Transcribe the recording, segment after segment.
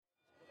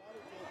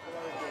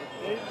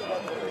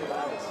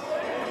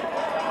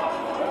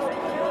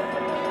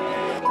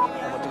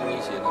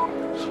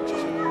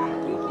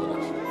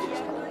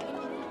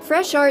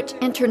Fresh Art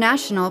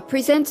International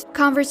presents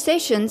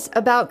conversations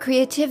about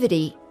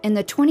creativity in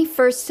the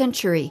 21st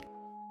century.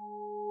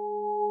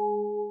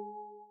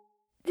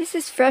 This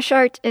is Fresh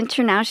Art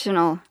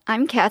International.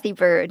 I'm Kathy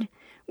Bird.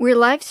 We're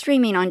live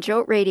streaming on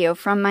Jolt Radio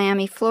from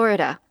Miami,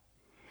 Florida.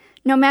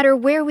 No matter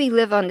where we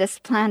live on this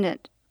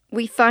planet,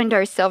 we find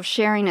ourselves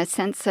sharing a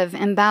sense of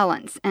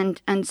imbalance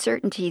and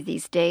uncertainty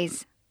these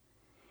days.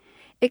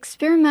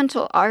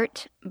 Experimental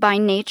art, by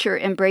nature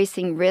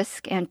embracing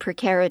risk and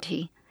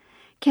precarity,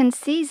 can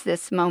seize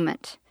this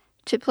moment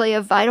to play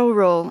a vital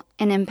role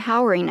in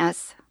empowering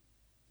us.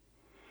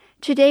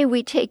 Today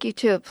we take you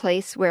to a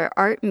place where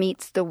art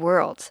meets the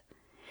world.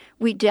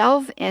 We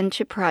delve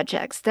into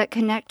projects that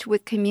connect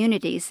with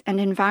communities and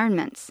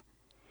environments,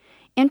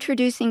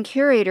 introducing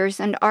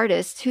curators and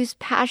artists whose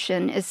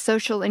passion is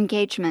social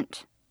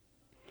engagement.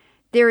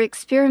 Their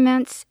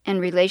experiments in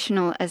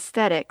relational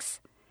aesthetics,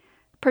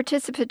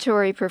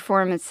 participatory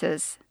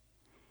performances,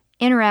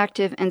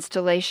 interactive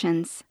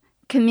installations,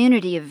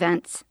 community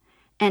events,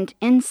 and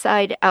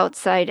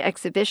inside-outside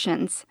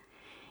exhibitions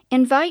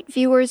invite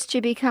viewers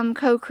to become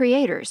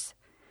co-creators,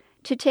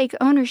 to take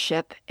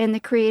ownership in the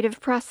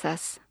creative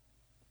process.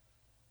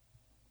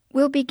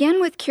 We'll begin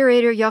with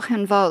curator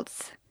Jochen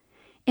Volz.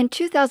 In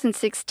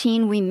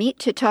 2016, we meet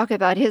to talk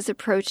about his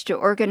approach to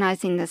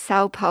organizing the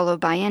Sao Paulo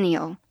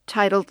Biennial,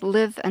 titled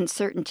Live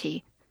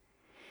Uncertainty.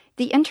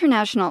 The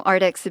international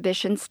art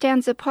exhibition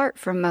stands apart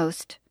from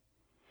most.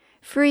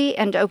 Free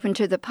and open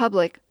to the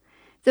public,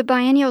 the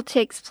biennial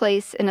takes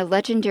place in a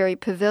legendary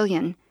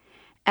pavilion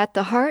at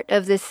the heart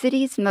of the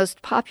city's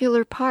most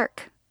popular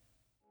park.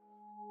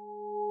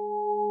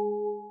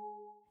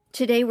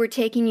 Today we're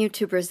taking you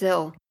to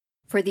Brazil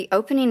for the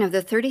opening of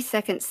the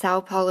 32nd Sao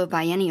Paulo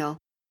Biennial.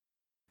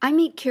 I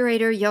meet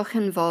curator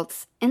Jochen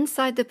Volz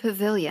inside the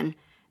pavilion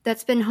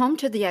that's been home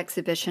to the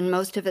exhibition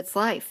most of its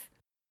life.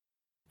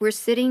 We're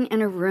sitting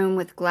in a room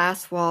with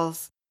glass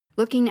walls,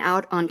 looking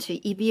out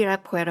onto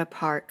Ibirapuera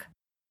Park,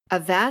 a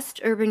vast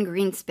urban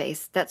green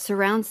space that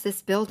surrounds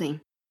this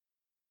building.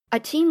 A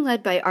team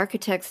led by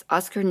architects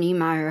Oscar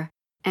Niemeyer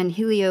and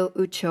Helio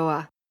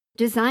Uchoa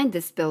designed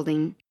this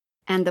building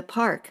and the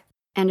park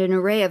and an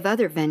array of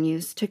other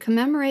venues to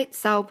commemorate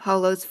Sao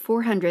Paulo's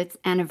 400th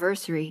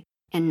anniversary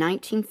in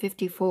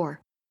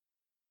 1954.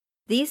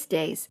 These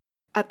days,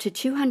 up to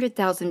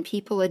 200,000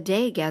 people a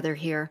day gather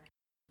here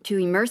to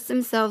immerse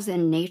themselves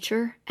in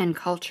nature and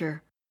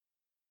culture.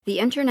 The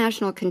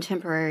International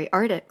Contemporary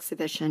Art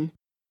Exhibition,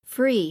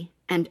 free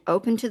and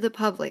open to the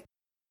public,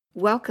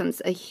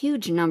 welcomes a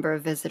huge number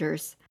of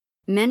visitors,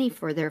 many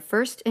for their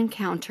first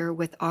encounter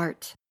with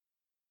art.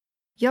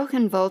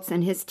 Jochen Volz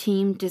and his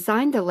team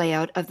designed the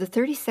layout of the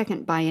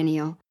 32nd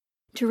Biennial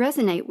to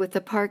resonate with the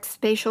park's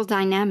spatial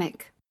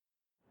dynamic.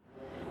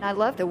 I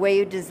love the way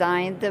you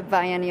designed the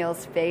biennial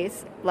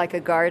space, like a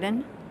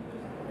garden.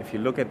 If you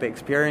look at the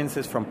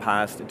experiences from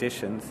past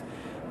editions,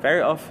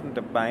 very often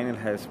the biennial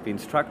has been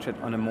structured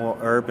on a more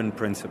urban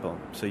principle.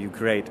 So you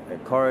create a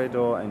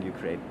corridor and you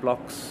create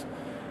blocks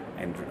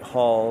and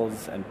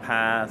halls and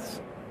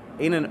paths.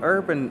 In an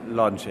urban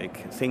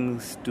logic,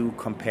 things do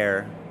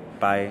compare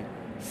by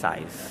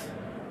size,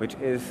 which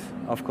is,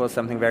 of course,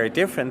 something very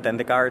different than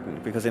the garden.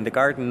 Because in the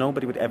garden,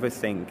 nobody would ever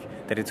think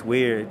that it's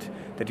weird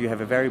that you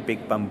have a very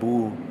big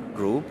bamboo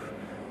group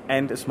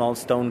and a small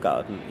stone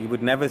garden. You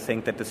would never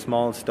think that the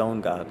small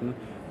stone garden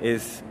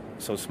is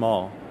so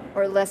small.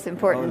 Or less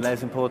important. Or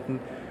less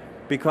important,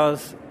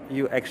 because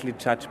you actually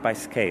judge by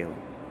scale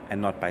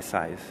and not by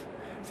size.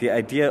 The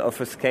idea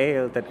of a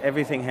scale, that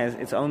everything has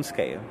its own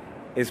scale,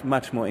 is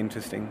much more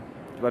interesting.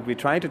 What we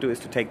try to do is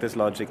to take this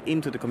logic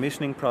into the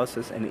commissioning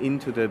process and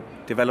into the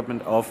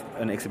development of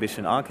an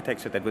exhibition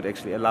architecture that would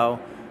actually allow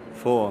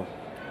for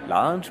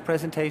large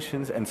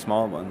presentations and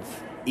small ones,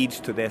 each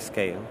to their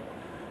scale.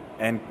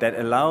 And that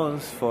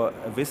allows for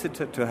a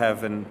visitor to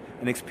have an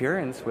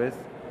experience with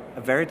a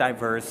very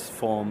diverse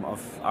form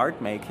of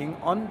art making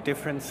on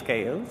different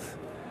scales.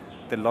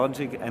 The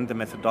logic and the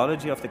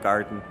methodology of the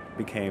garden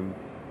became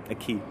a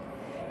key.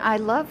 I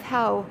love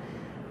how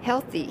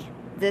healthy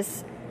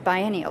this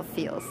biennial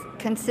feels,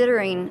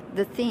 considering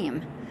the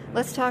theme.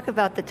 Let's talk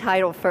about the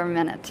title for a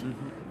minute.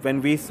 Mm-hmm.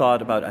 When we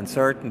thought about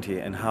uncertainty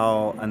and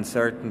how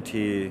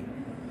uncertainty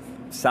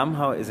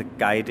somehow is a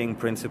guiding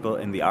principle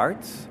in the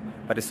arts,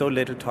 but is so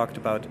little talked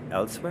about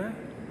elsewhere,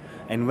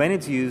 and when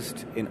it's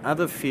used in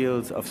other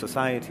fields of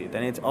society,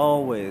 then it's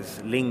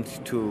always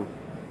linked to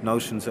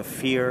notions of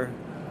fear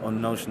or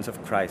notions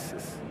of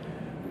crisis.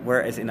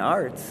 Whereas in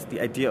arts,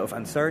 the idea of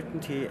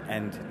uncertainty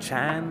and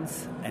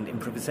chance and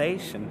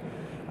improvisation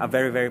are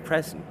very, very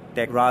present.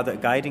 They're rather a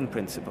guiding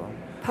principle.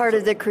 Part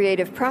of the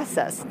creative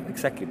process.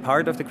 Exactly,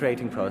 part of the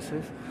creating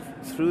process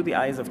through the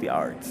eyes of the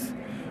arts.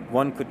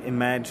 One could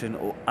imagine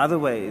other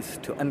ways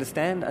to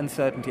understand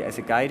uncertainty as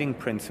a guiding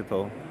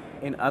principle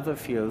in other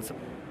fields.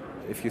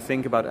 If you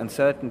think about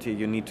uncertainty,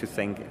 you need to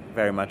think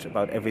very much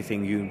about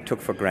everything you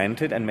took for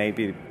granted, and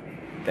maybe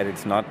that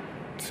it's not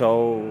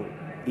so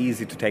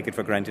easy to take it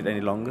for granted any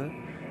longer.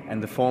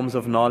 And the forms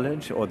of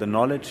knowledge, or the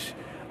knowledge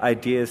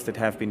ideas that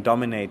have been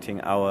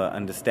dominating our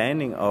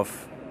understanding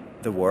of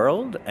the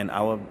world and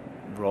our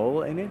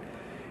role in it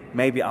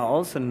maybe are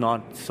also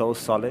not so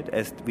solid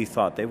as we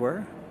thought they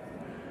were.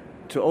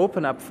 To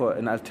open up for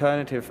an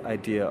alternative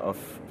idea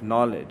of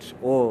knowledge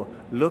or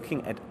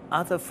looking at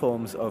other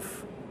forms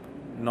of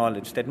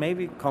knowledge that may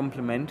be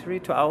complementary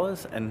to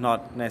ours and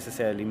not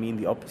necessarily mean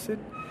the opposite,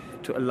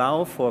 to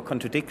allow for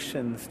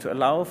contradictions, to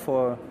allow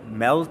for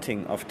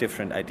melting of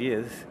different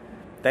ideas,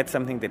 that's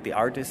something that the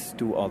artists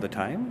do all the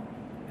time,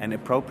 and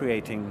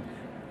appropriating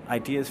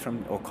ideas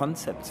from or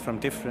concepts from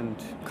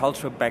different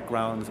cultural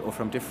backgrounds or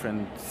from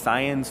different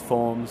science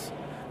forms,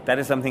 that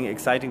is something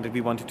exciting that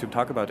we wanted to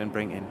talk about and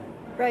bring in.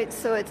 Right,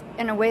 so it's,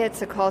 in a way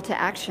it's a call to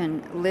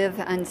action, live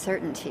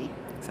uncertainty,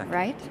 exactly.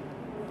 Right?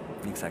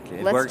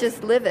 Exactly. Let's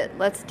just live it,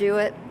 let's do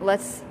it,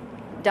 let's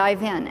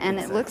dive in. And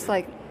exactly. It looks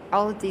like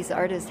all of these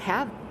artists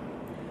have.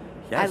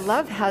 Yes. I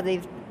love how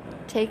they've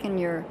taken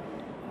your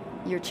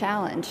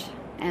challenge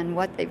and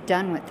what they've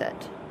done with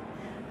it.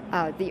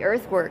 The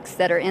earthworks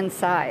that are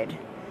inside.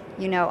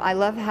 You know, I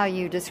love how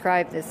you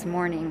described this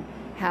morning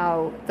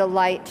how the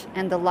light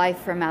and the life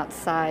from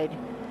outside,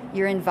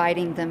 you're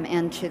inviting them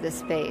into the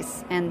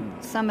space. And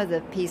some of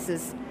the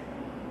pieces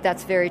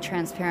that's very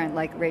transparent,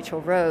 like Rachel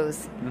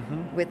Rose,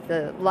 with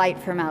the light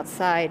from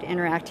outside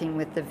interacting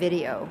with the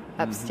video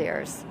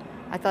upstairs.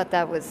 I thought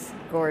that was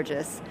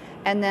gorgeous.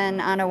 And then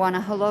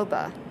Anawana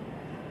Haloba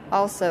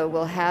also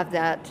will have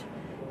that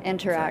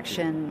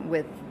interaction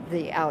with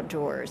the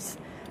outdoors.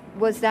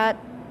 Was that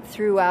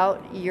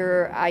throughout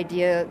your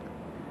idea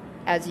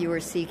as you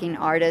were seeking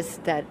artists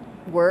that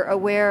were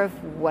aware of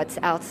what's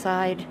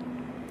outside?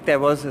 There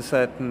was a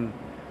certain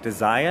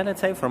desire,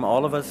 let's say, from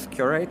all of us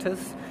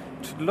curators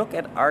to look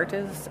at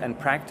artists and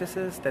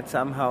practices that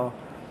somehow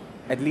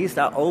at least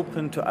are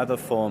open to other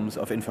forms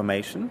of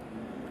information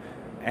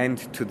and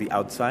to the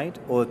outside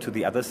or to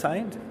the other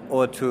side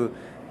or to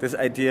this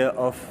idea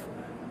of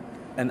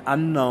an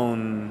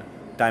unknown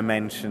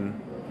dimension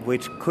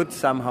which could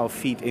somehow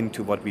feed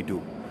into what we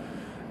do.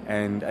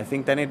 And I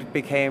think then it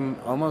became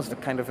almost a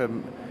kind of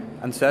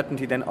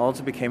uncertainty then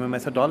also became a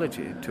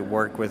methodology to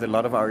work with a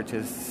lot of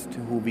artists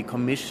who we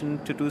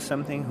commissioned to do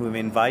something, who we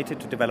invited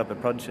to develop a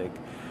project,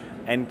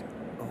 and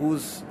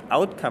whose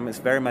outcome is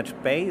very much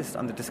based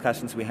on the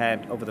discussions we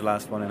had over the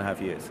last 1.5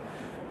 years,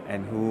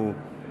 and who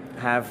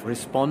have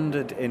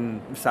responded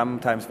in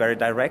sometimes very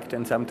direct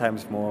and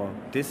sometimes more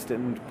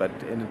distant, but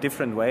in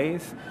different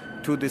ways,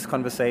 to this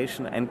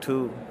conversation and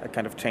to a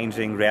kind of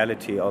changing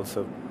reality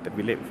also that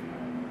we live.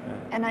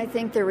 And I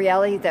think the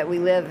reality that we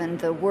live and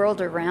the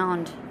world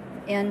around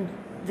in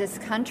this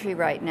country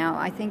right now,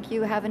 I think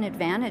you have an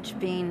advantage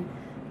being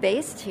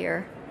based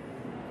here.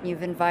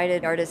 You've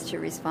invited artists to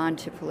respond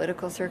to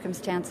political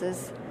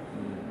circumstances,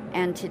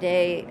 and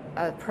today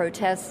a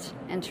protest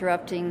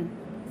interrupting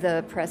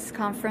the press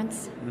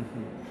conference.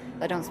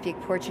 I don't speak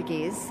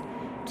Portuguese.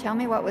 Tell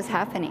me what was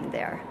happening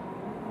there.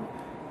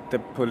 The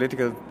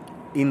political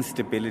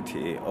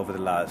instability over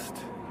the last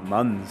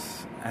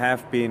months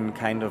have been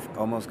kind of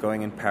almost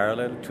going in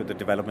parallel to the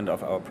development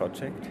of our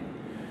project.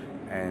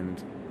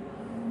 And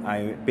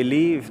I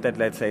believe that,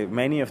 let's say,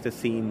 many of the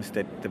themes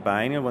that the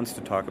biennial wants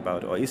to talk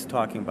about or is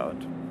talking about,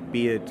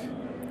 be it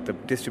the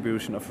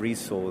distribution of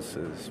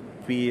resources,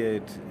 be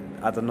it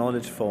other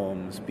knowledge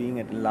forms, being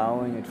it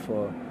allowing it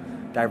for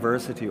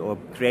diversity or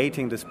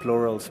creating this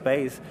plural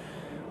space,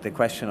 the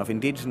question of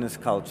indigenous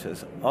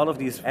cultures, all of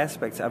these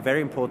aspects are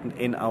very important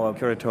in our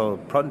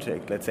curatorial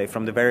project, let's say,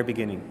 from the very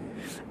beginning.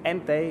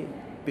 And they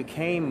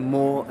became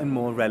more and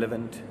more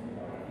relevant.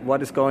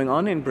 What is going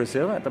on in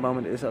Brazil at the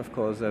moment is, of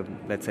course,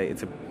 let's say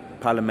it's a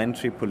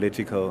parliamentary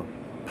political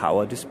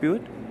power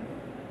dispute.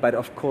 But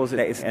of course,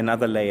 there is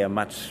another layer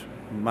much,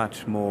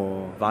 much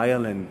more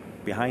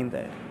violent behind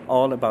that.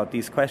 All about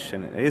these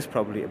questions. It is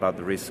probably about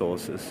the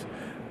resources,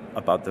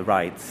 about the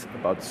rights,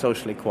 about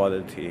social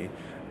equality,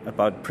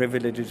 about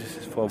privileges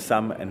for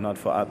some and not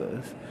for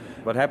others.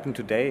 What happened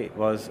today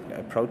was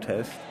a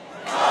protest,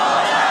 a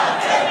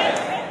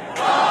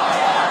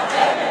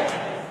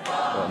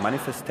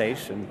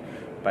manifestation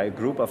by a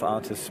group of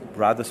artists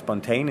rather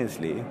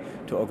spontaneously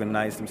to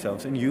organize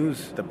themselves and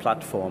use the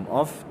platform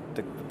of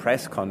the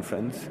press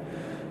conference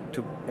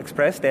to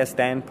express their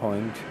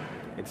standpoint.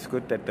 It's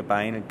good that the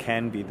biennial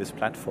can be this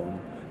platform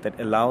that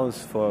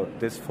allows for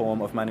this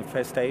form of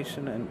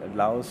manifestation and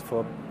allows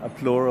for a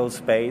plural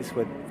space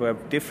where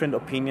different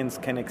opinions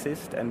can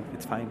exist, and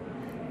it's fine.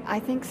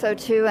 I think so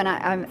too, and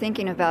I'm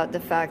thinking about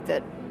the fact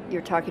that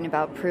you're talking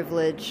about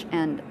privilege,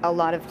 and a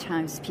lot of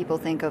times people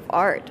think of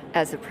art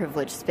as a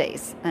privileged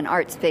space, an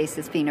art space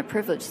as being a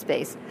privileged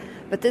space.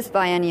 But this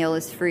biennial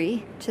is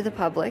free to the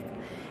public,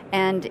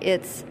 and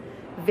it's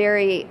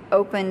very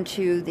open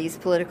to these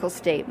political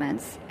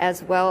statements,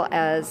 as well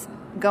as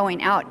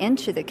going out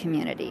into the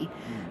community,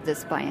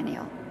 this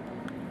biennial.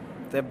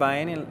 The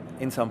biennial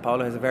in São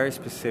Paulo has a very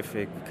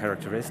specific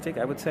characteristic,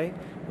 I would say,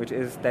 which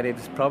is that it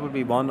is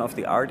probably one of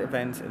the art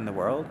events in the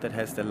world that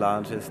has the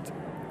largest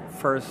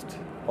first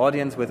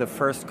audience with a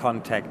first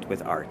contact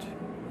with art,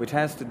 which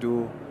has to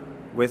do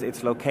with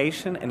its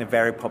location in a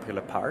very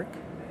popular park.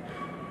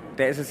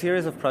 There is a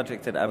series of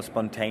projects that are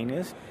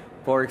spontaneous,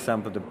 For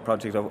example, the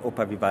project of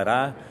Opa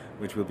Vivara,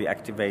 which will be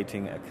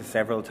activating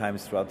several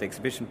times throughout the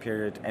exhibition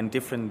period and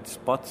different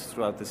spots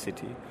throughout the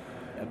city.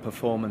 A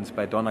performance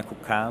by Dona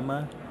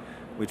Cucama,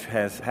 which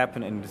has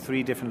happened in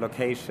 3 different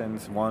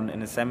locations, one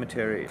in a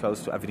cemetery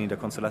close to Avenida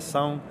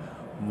Consolação,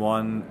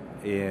 one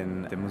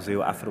in the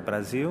Museu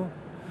Afro-Brasil,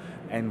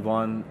 and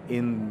one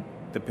in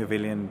the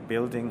pavilion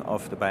building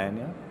of the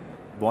Baiania.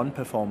 One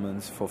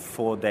performance for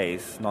 4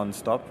 days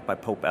non-stop by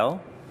Pope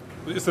L.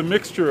 It's a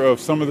mixture of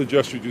some of the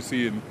gestures you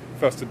see in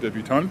Festa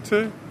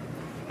Debutante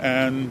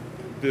and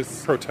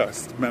this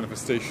protest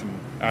manifestation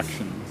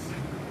actions.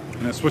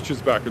 And it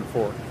switches back and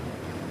forth,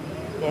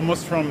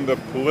 almost from the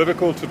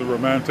political to the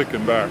romantic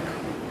and back.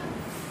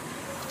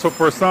 So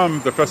for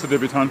some, the Festa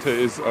Debutante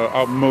is an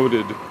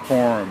outmoded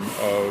form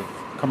of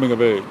coming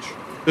of age.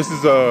 This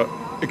is a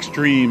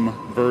extreme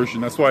version.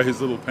 That's why his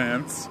little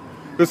pants.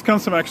 This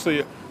comes from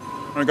actually,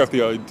 I got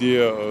the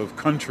idea of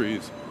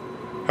countries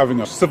having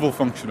a civil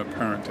function of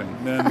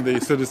parenting. Then the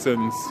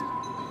citizens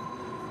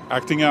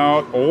acting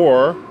out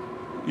or,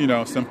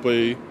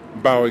 simply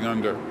bowing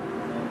under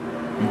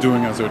and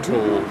doing as they're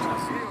told.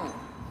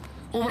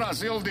 O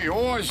Brasil de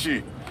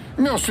hoje,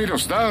 meus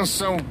filhos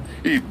dançam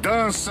e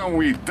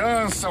dançam e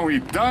dançam e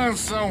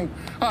dançam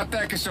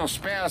até que seus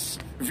pés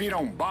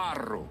viram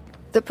barro.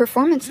 The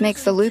performance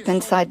makes a loop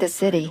inside the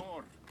city,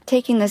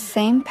 taking the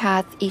same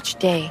path each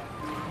day.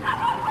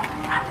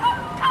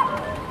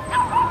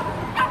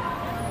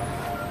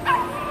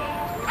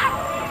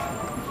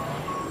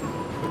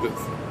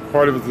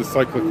 Part of it is the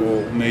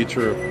cyclical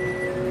nature of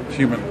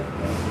human.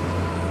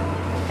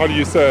 How do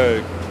you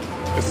say?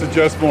 It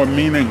suggests more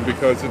meaning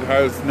because it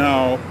has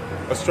now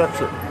a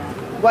structure.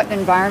 What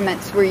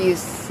environments were you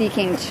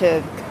seeking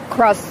to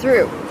cross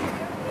through?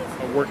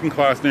 Working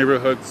class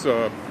neighborhoods,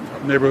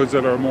 neighborhoods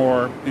that are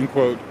more, in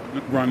quote,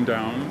 run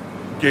down.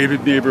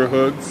 Gated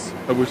neighborhoods,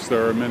 of which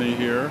there are many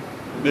here.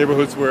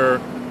 Neighborhoods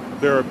where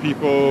there are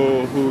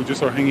people who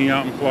just are hanging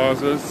out in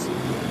plazas.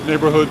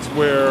 Neighborhoods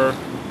where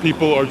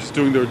people are just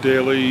doing their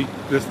daily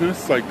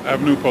business, like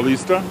Avenue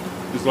Paulista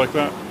is like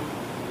that.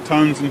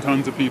 Tons and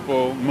tons of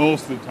people,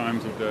 most of the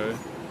times of day.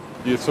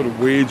 You sort of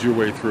wade your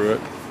way through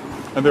it.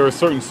 And there are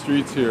certain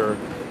streets here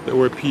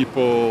where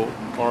people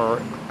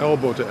are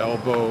elbow to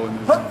elbow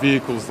and there's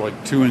vehicles like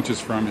 2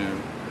 inches from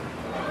you.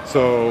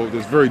 So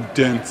there's very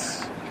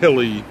dense,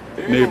 hilly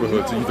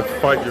neighborhoods that you have to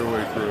fight your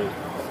way through.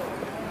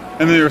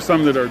 And there are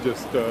some that are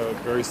just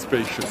very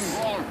spacious.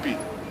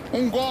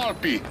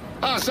 Golpe!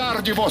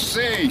 Azar de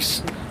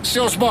vocês,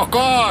 seus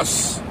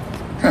bocós!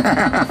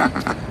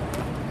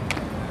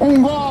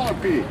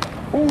 Golpe!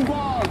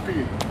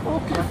 Golpe! O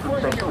que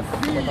foi que eu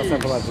fiz?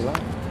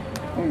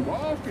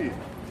 Golpe!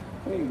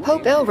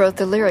 Pope L wrote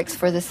the lyrics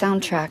for the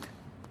soundtrack.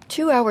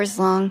 2 hours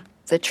long,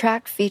 the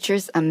track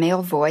features a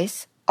male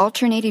voice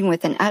alternating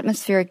with an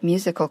atmospheric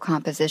musical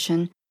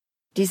composition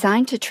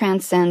designed to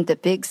transcend the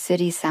big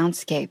city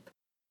soundscape.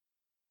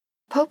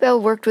 Pope L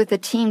worked with a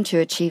team to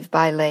achieve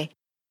Baile,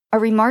 a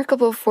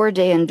remarkable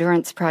 4-day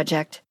endurance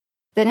project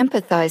that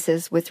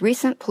empathizes with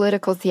recent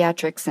political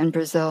theatrics in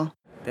Brazil.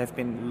 There have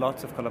been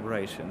lots of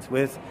collaborations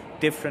with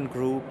different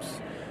groups,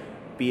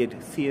 be it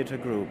theater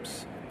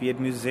groups, be it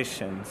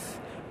musicians,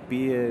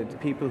 be it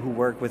people who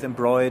work with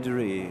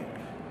embroidery,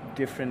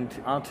 different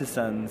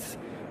artisans.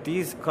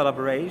 These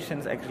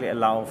collaborations actually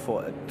allow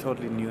for a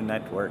totally new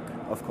network,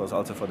 of course,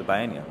 also for the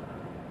Baiania.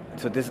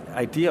 So this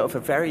idea of a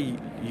very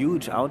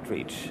huge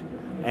outreach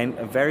and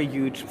a very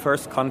huge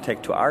first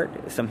contact to art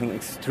is something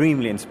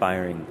extremely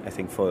inspiring, I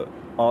think, for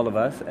all of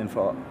us and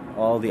for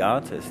all the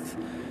artists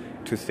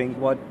to think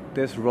what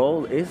this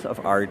role is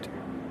of art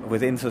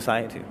within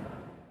society.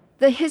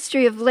 The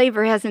history of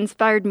labor has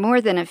inspired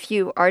more than a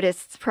few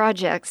artists'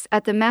 projects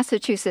at the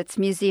Massachusetts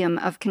Museum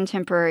of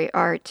Contemporary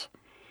Art,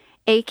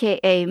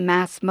 aka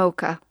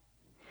MassMoCA.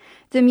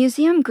 The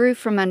museum grew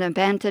from an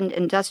abandoned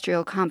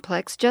industrial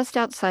complex just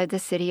outside the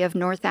city of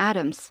North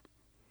Adams.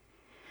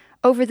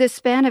 Over the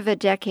span of a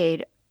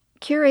decade,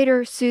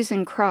 curator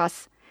Susan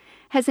Cross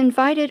has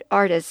invited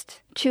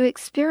artists to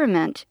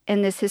experiment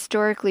in this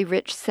historically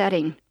rich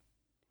setting.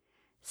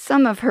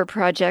 Some of her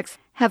projects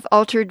have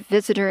altered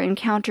visitor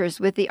encounters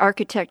with the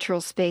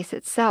architectural space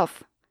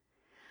itself,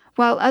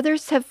 while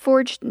others have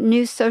forged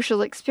new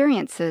social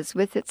experiences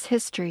with its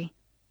history.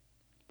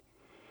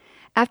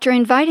 After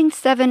inviting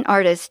 7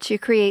 artists to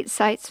create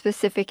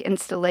site-specific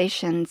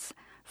installations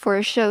for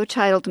a show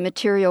titled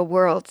Material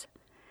Worlds,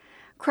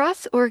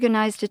 Cross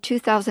organized a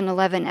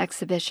 2011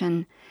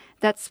 exhibition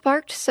that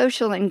sparked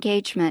social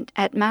engagement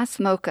at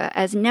MassMoCA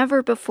as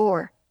never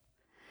before.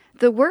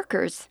 The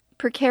workers,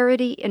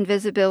 precarity,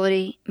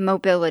 invisibility,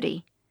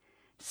 mobility,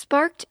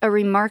 sparked a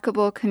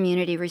remarkable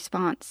community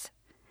response,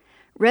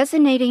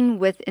 resonating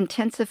with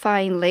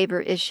intensifying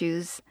labor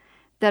issues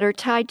that are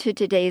tied to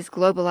today's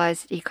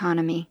globalized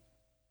economy.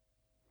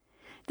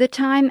 The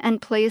time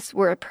and place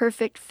were a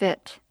perfect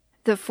fit.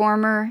 The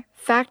former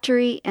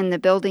factory in the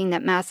building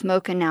that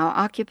MassMoCA now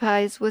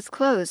occupies was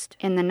closed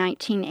in the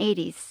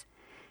 1980s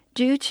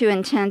due to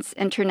intense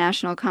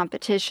international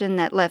competition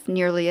that left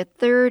nearly a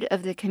third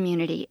of the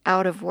community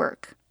out of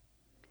work.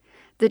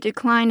 The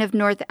decline of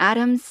North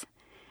Adams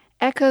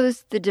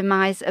echoes the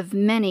demise of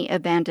many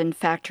abandoned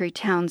factory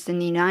towns in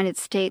the United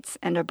States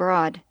and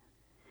abroad.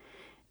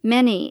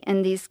 Many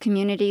in these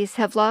communities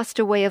have lost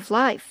a way of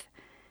life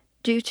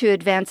due to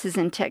advances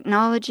in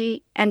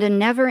technology and a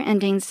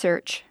never-ending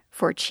search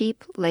for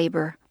cheap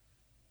labor.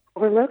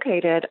 We're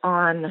located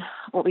on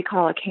what we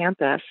call a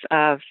campus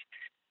of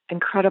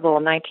incredible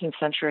 19th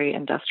century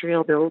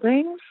industrial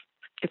buildings.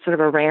 It's sort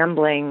of a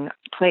rambling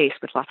place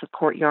with lots of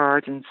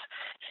courtyards and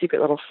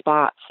secret little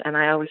spots. And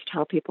I always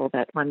tell people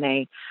that when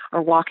they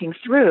are walking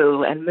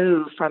through and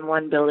move from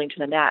one building to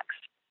the next,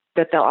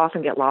 that they'll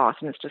often get lost.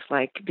 And it's just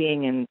like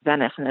being in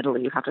Venice in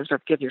Italy. You have to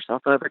sort of give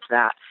yourself over to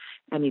that.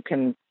 And you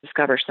can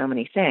discover so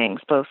many things,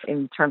 both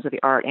in terms of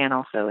the art and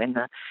also in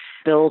the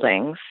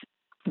buildings.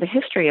 The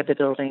history of the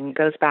building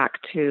goes back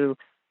to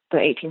the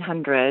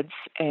 1800s,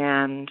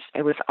 and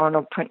it was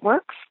Arnold Print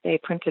Works. They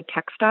printed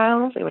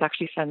textiles. They would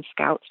actually send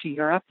scouts to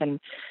Europe and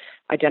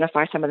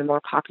identify some of the more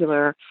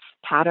popular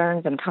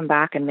patterns and come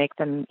back and make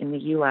them in the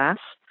U.S.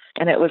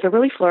 And it was a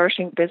really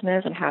flourishing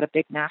business and had a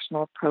big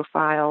national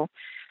profile.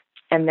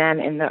 And then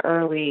in the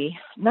early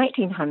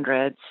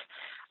 1900s,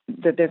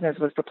 the business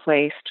was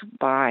replaced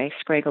by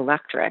Sprague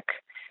Electric,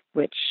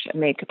 which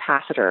made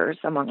capacitors,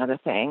 among other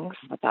things.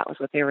 But that was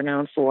what they were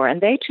known for.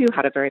 And they, too,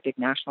 had a very big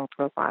national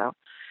profile.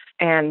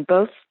 And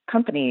both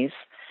companies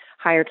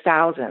hired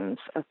thousands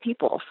of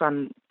people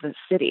from the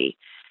city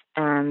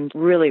and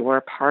really were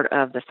a part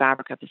of the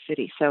fabric of the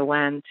city. So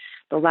when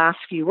the last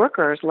few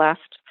workers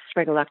left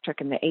Sprague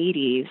Electric in the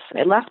 80s,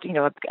 it left, an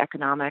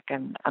economic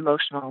and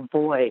emotional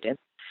void in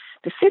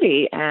the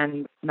city.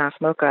 And Mas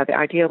MoCA, the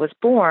idea was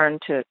born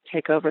to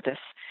take over this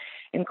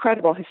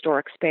incredible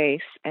historic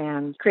space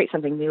and create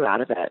something new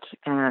out of it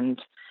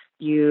and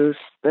use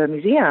the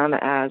museum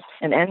as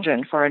an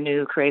engine for a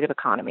new creative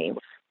economy.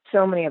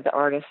 So many of the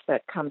artists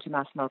that come to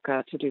Mas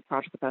MoCA to do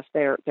projects with us,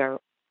 they're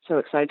so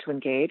excited to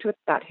engage with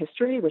that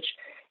history, which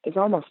is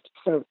almost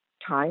so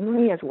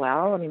timely as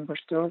well. I mean, we're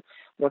still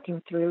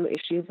working through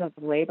issues of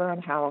labor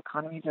and how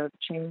economies are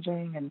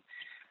changing. And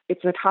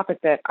it's a topic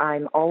that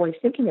I'm always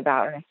thinking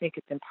about. And I think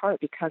it's in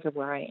part because of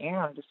where I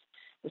am.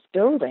 This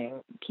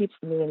building keeps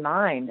me in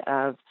mind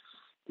of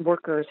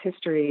workers'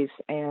 histories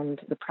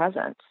and the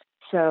present.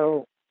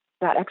 So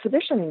that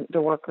exhibition,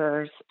 The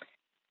Workers,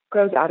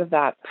 grows out of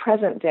that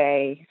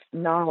present-day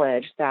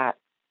knowledge that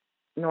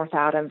North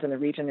Adams and the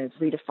region is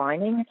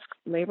redefining its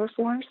labor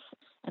force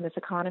and its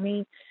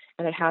economy,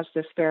 and it has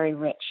this very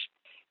rich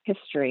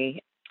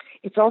history.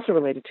 It's also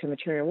related to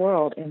Material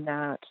World in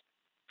that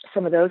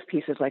some of those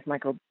pieces, like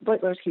Michael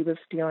Beutler's, he was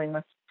dealing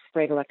with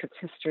Sprague Electric's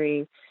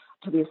history.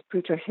 Tobias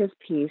Putra, his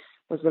piece,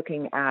 was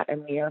looking at a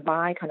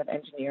nearby kind of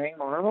engineering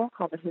marvel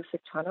called the Hoosick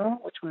Tunnel,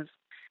 which was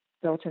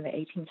built in the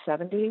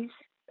 1870s.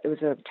 It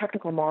was a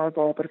technical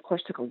marvel, but of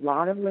course took a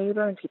lot of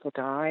labor and people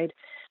died.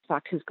 In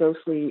fact, his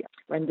ghostly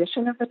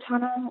rendition of the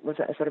tunnel was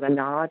a sort of a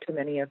nod to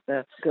many of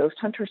the ghost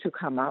hunters who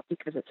come up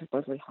because it's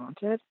supposedly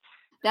haunted.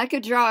 That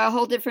could draw a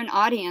whole different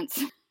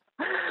audience.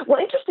 Well,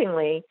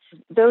 interestingly,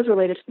 those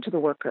related to the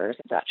workers,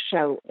 that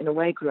show in a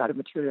way grew out of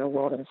Material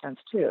World in a sense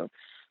too.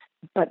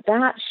 But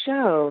that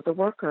show, The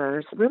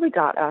Workers, really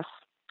got us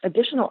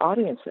additional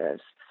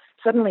audiences.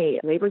 Suddenly,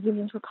 labor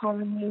unions were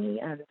calling me,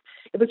 and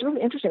it was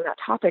really interesting. That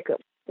topic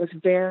was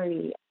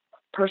very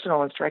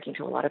personal and striking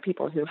to a lot of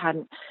people who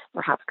hadn't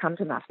perhaps come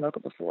to Mas MoCA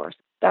before.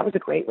 That was a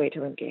great way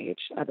to engage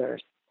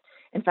others.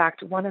 In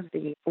fact, one of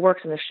the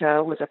works in the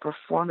show was a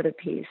performative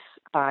piece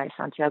by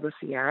Santiago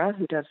Sierra,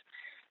 who does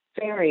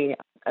very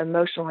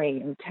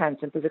emotionally intense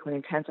and physically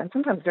intense and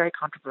sometimes very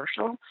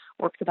controversial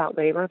works about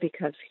labor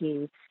because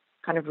he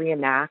kind of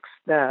reenacts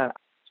the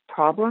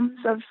problems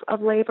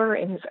of labor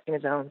in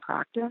his own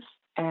practice.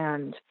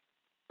 And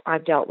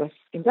I've dealt with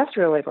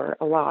industrial labor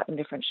a lot in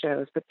different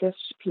shows, but this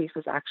piece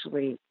was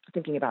actually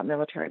thinking about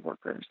military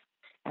workers.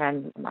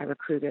 And I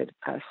recruited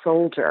a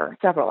soldier,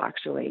 several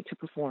actually, to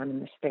perform in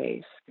the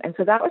space. And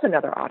so that was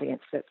another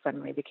audience that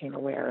suddenly became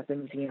aware of the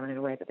museum in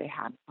a way that they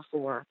hadn't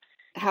before.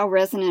 How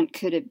resonant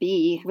could it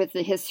be with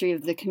the history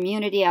of the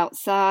community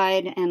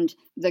outside and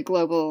the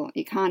global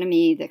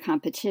economy, the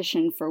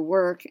competition for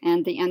work,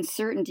 and the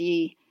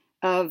uncertainty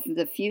of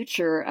the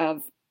future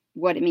of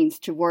what it means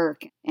to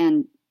work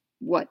and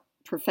what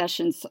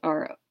professions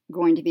are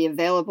going to be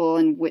available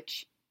and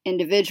which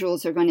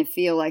individuals are going to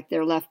feel like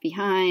they're left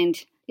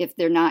behind if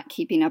they're not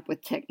keeping up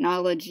with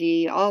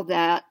technology. All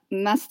that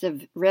must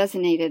have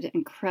resonated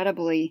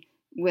incredibly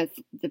with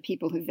the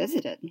people who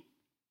visited.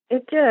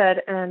 It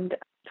did, and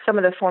some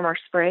of the former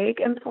Sprague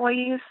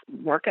employees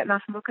work at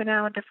Mas MoCA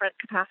now in different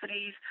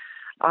capacities.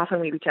 Often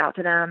we reach out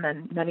to them,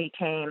 and many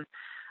came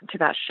to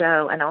that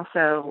show and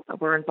also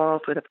were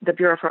involved with the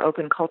Bureau for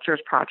Open Cultures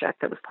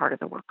project that was part of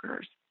The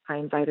Workers. I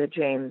invited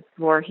James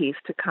Voorhees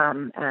to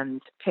come and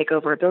take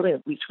over a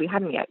building which we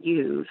hadn't yet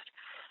used.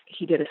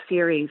 He did a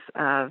series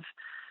of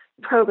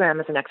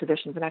programs and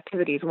exhibitions and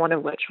activities, one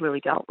of which really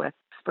dealt with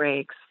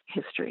Sprague's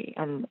history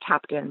and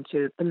tapped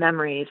into the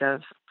memories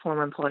of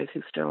former employees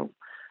who still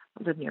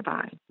live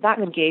nearby. That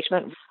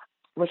engagement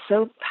was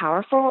so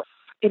powerful.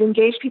 it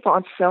engaged people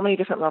on so many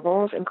different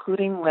levels,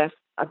 including with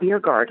a beer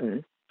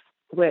garden,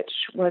 which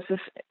was this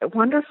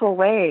wonderful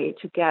way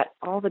to get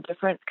all the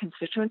different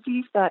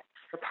constituencies that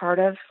are part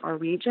of our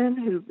region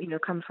who,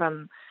 come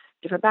from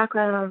different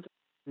backgrounds,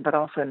 but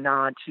also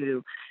nod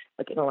to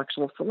like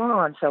intellectual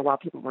salon. So while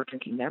people were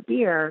drinking their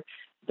beer,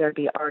 there'd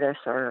be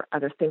artists or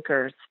other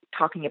thinkers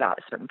talking about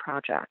certain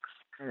projects.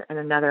 And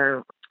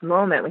another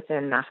moment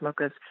within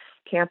MassMocha's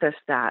campus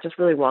that just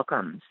really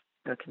welcomes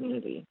the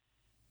community.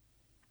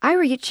 I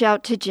reached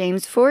out to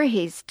James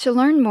Voorhees to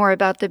learn more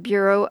about the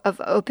Bureau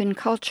of Open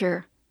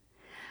Culture,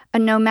 a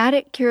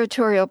nomadic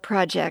curatorial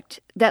project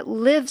that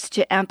lives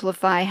to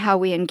amplify how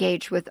we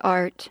engage with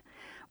art,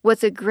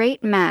 was a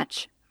great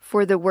match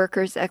for the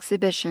Workers'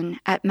 exhibition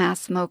at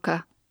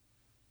MassMocha.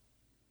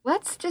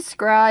 Let's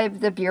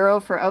describe the Bureau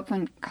for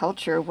Open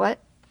Culture. What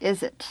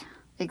is it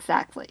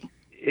exactly?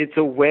 It's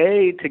a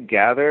way to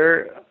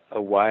gather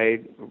a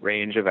wide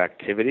range of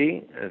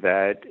activity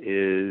that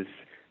is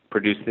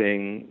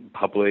producing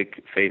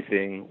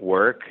public-facing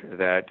work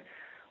that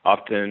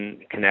often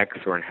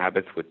connects or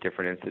inhabits with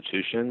different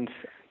institutions,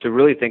 to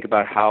really think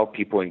about how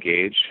people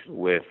engage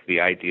with the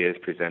ideas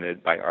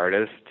presented by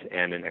artists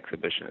and in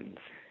exhibitions.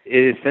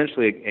 It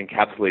essentially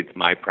encapsulates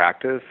my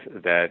practice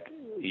that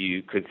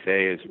you could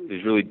say is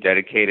really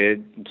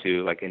dedicated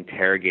to like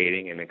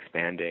interrogating and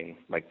expanding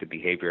like the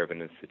behavior of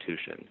an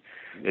institution.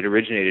 It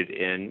originated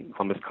in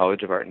Columbus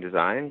College of Art and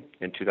Design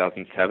in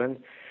 2007.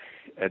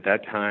 At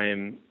that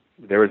time,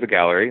 there was a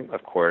gallery,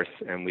 of course,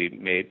 and we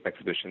made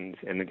exhibitions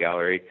in the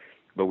gallery,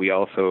 but we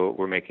also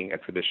were making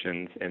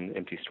exhibitions in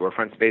empty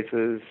storefront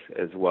spaces,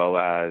 as well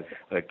as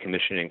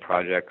commissioning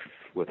projects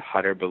with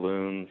hot air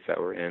balloons that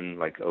were in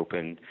like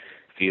open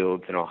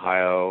fields in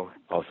Ohio,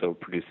 also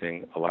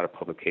producing a lot of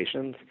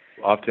publications.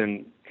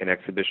 Often an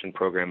exhibition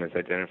program is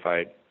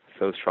identified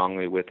so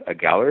strongly with a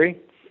gallery.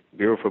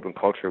 Bureau for Open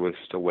Culture was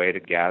just a way to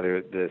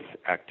gather this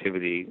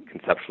activity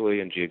conceptually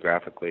and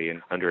geographically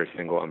and under a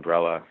single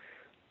umbrella.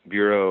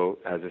 Bureau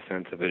has a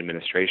sense of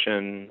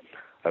administration,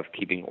 of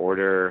keeping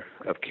order,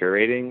 of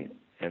curating,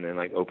 and then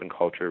like Open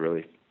Culture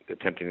really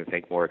attempting to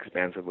think more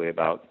expansively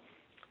about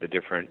the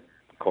different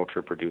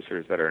culture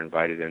producers that are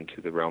invited into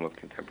the realm of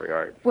contemporary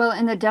art. Well,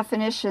 in the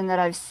definition that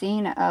I've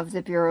seen of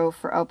the Bureau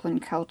for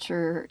Open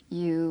Culture,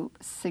 you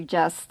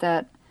suggest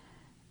that,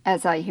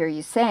 as I hear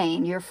you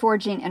saying, you're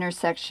forging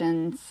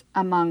intersections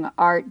among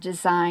art,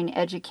 design,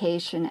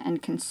 education,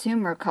 and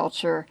consumer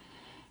culture,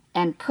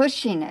 and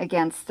pushing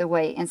against the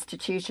way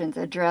institutions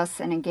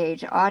address and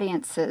engage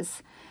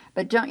audiences.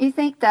 But don't you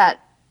think that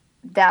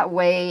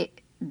way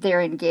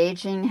they're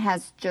engaging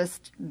has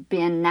just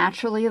been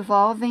naturally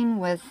evolving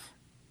with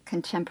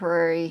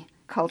contemporary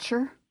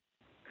culture?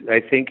 I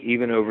think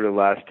even over the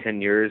last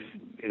 10 years,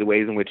 the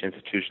ways in which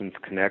institutions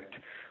connect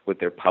with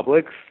their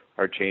publics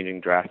are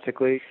changing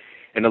drastically.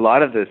 And a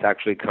lot of this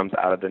actually comes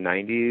out of the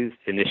 90s,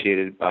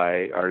 initiated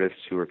by artists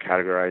who were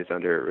categorized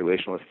under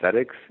relational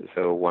aesthetics.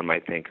 So one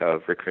might think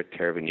of Rikrit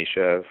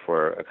Teravanisha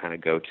for a kind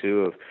of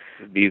go-to of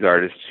these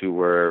artists who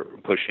were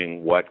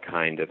pushing what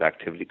kind of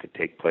activity could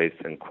take place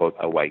in, quote,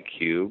 a white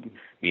cube,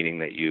 meaning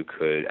that you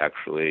could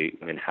actually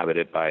inhabit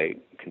it by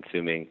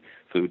consuming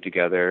food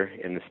together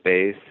in the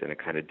space in a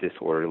kind of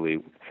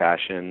disorderly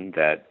fashion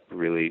that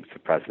really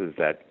suppresses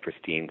that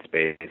pristine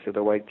space of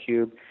the white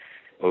cube.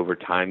 Over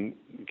time,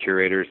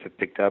 curators have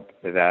picked up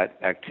that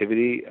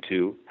activity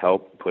to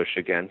help push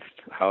against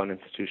how an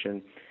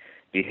institution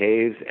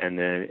behaves, and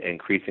then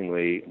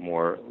increasingly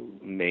more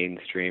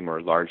mainstream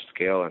or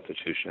large-scale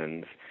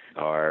institutions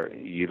are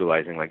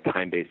utilizing like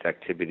time-based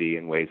activity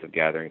and ways of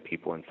gathering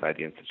people inside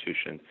the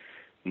institution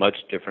much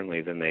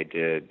differently than they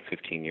did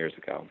 15 years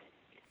ago.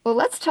 Well,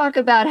 let's talk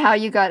about how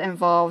you got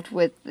involved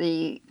with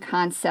the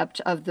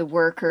concept of the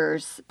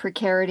workers'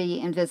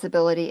 precarity,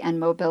 invisibility, and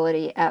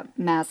mobility at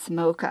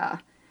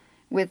MassMocha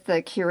with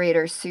the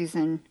curator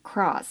Susan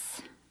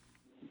Cross.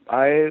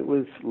 I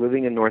was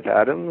living in North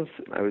Adams.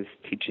 I was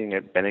teaching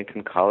at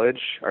Bennington College,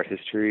 art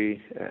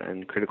history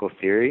and critical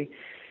theory.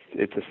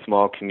 It's a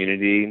small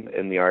community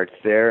in the arts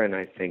there, and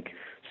I think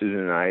Susan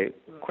and I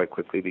quite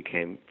quickly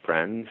became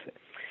friends.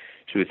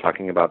 She was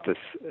talking about this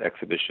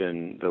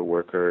exhibition, The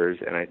Workers,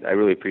 and I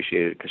really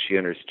appreciated it because she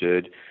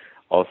understood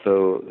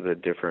also the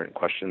different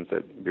questions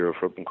that Bureau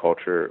for Open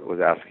Culture was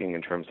asking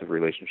in terms of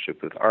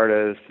relationship with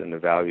artists and the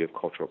value of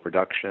cultural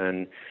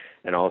production,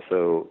 and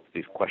also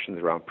these questions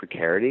around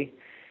precarity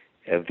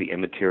of the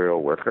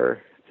immaterial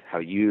worker, how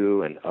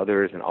you and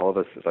others and all of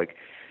us is like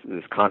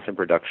this constant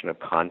production of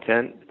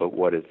content, but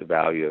what is the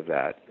value of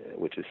that,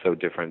 which is so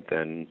different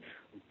than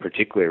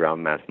particularly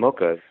around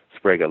MassMocha,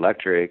 Sprague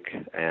Electric,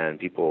 and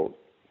people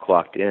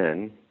clocked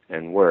in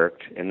and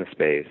worked in the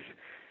space.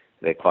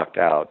 They clocked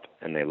out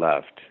and they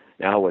left.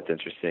 Now what's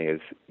interesting is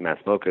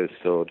MassMocha is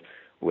filled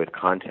with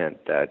content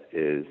that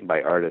is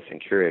by artists and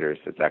curators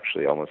that's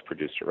actually almost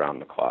produced around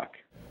the clock.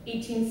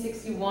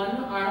 1861,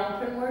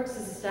 Arnold Printworks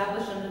is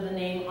established under the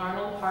name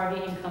Arnold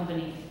Harvey and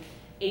Company.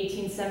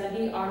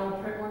 1870,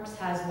 Arnold Printworks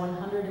has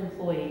 100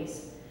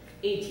 employees.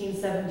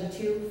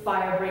 1872,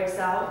 fire breaks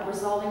out,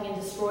 resulting in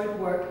destroyed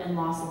work and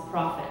loss of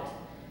profit.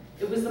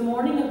 It was the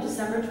morning of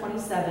December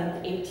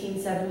 27,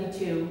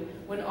 1872,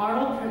 when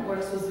Arnold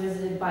Printworks was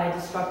visited by a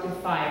destructive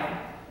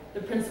fire.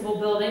 The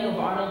principal building of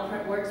Arnold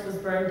Printworks was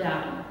burned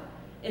down.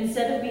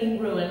 Instead of being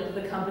ruined,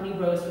 the company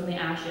rose from the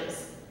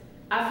ashes.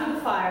 After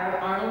the fire,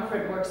 Arnold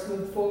Printworks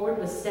moved forward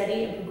with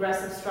steady and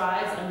progressive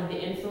strides under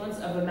the influence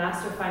of a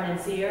master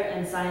financier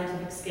and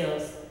scientific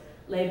skills.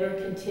 Labor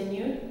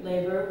continued.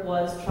 Labor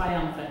was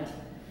triumphant.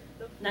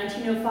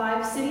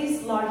 1905,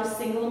 city's largest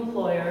single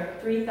employer,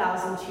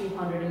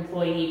 3,200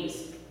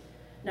 employees.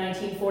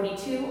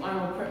 1942,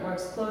 Arnold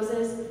Printworks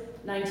closes.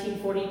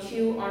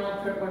 1942,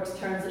 Arnold Printworks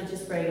turns into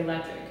Sprague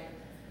Electric.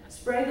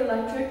 Sprague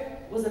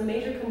Electric was a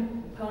major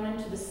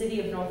component to the city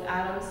of North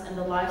Adams and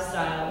the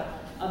lifestyle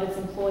of its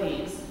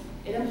employees.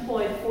 It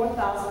employed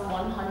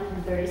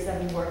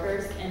 4,137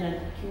 workers in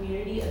a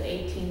community of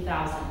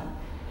 18,000.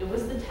 It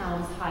was the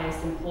town's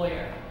highest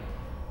employer.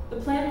 The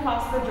plant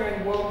prospered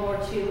during World War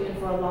II and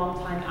for a long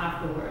time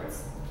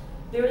afterwards.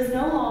 There is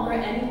no longer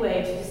any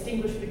way to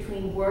distinguish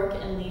between work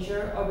and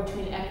leisure or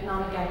between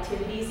economic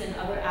activities and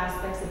other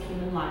aspects of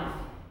human life.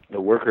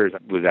 The workers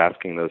was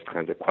asking those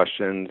kinds of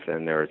questions,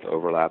 and there was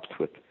overlaps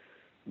with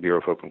Bureau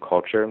of Open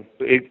Culture.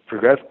 It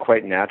progressed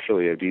quite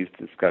naturally of these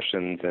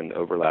discussions and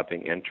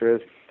overlapping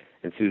interests,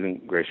 and Susan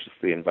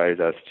graciously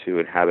invited us to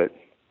inhabit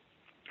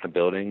a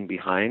building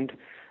behind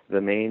the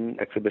main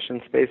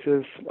exhibition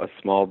spaces, a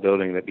small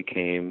building that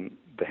became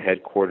the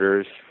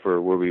headquarters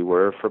for where we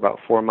were for about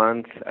 4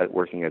 months,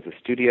 working as a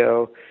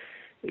studio.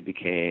 It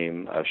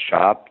became a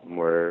shop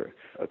where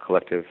a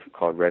collective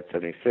called Red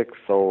 76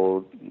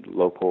 sold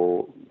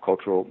local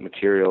cultural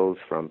materials,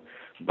 from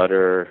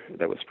butter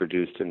that was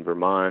produced in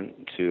Vermont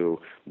to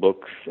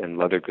books and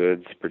leather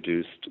goods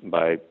produced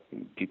by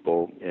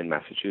people in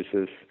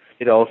Massachusetts.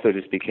 It also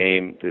just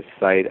became this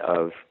site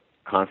of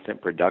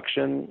constant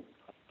production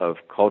of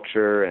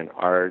culture and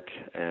art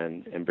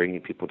and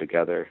bringing people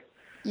together.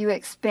 You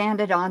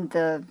expanded on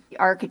the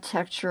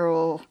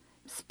architectural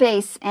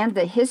space and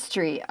the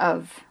history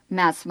of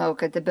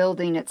MassMocha, the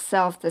building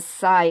itself, the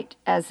site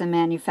as a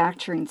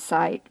manufacturing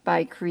site,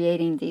 by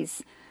creating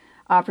these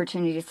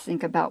opportunities to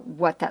think about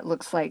what that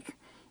looks like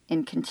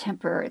in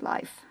contemporary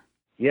life.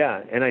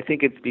 Yeah, and I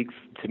think it speaks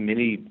to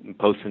many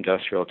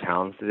post-industrial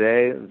towns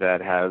today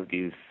that have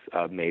these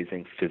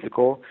amazing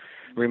physical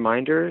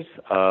reminders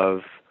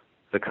of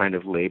the kind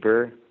of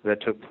labor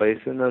that took place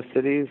in those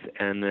cities,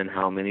 and then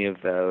how many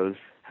of those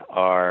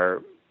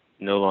are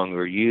no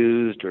longer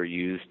used or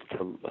used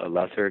to a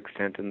lesser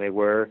extent than they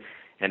were,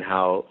 and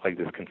how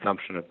this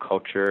consumption of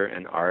culture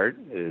and art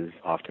is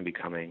often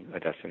becoming a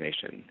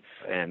destination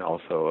and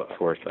also a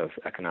source of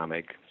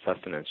economic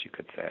sustenance, you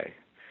could say.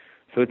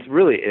 So it's a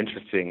really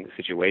interesting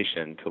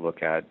situation to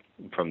look at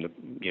from the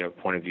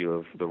point of view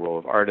of the role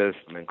of artists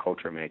and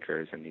culture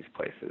makers in these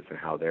places and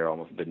how they're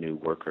almost the new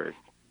workers.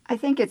 I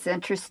think it's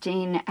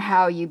interesting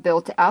how you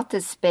built out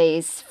this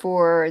space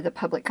for the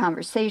public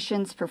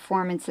conversations,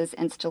 performances,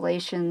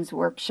 installations,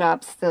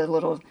 workshops, the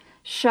little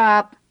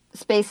shop,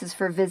 spaces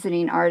for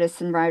visiting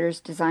artists and writers,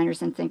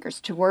 designers, and thinkers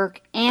to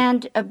work,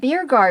 and a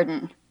beer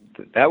garden.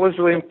 That was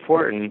really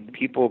important.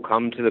 People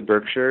come to the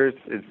Berkshires.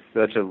 It's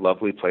such a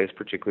lovely place,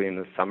 particularly in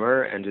the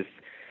summer, and just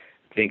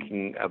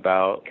thinking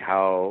about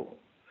how,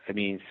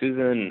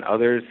 Susan and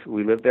others,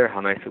 we lived there, how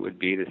nice it would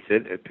be to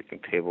sit at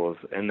picnic tables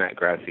in that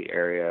grassy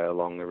area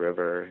along the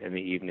river in the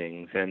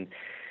evenings. And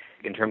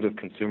in terms of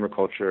consumer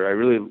culture, I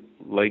really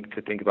like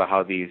to think about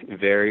how these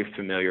very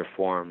familiar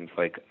forms,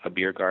 like a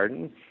beer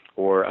garden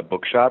or a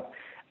bookshop,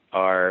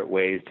 are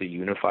ways to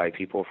unify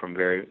people from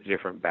very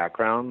different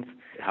backgrounds.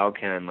 How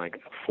can a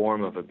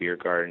form of a beer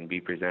garden be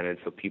presented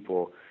so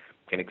people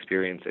can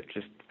experience it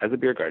just as a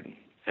beer garden?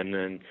 And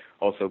then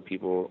also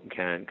people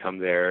can come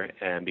there,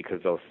 and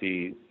because they'll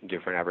see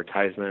different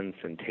advertisements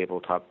and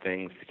tabletop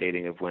things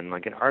stating of when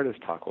an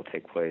artist talk will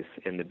take place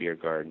in the beer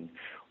garden,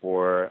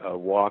 or a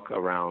walk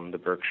around the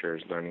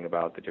Berkshires learning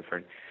about the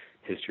different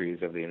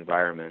histories of the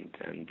environment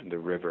and the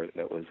river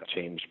that was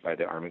changed by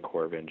the Army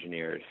Corps of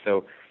Engineers.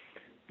 So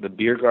the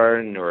beer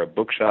garden or a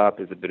bookshop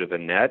is a bit of a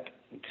net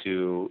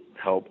to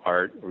help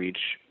art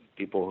reach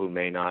people who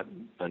may not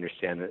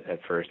understand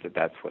at first that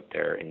that's what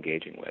they're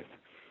engaging with.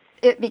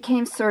 It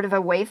became sort of a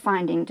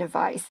wayfinding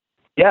device.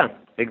 Yeah,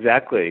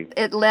 exactly.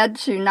 It led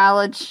to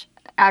knowledge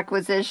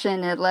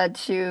acquisition. It led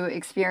to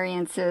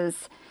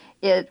experiences.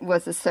 It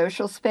was a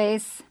social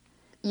space.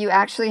 You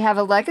actually have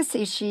a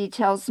legacy. She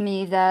tells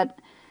me that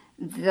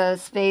the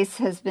space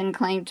has been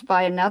claimed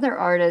by another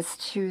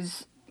artist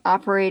who's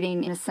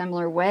operating in a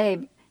similar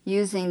way,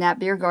 using that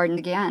beer garden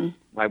again.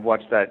 I've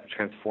watched that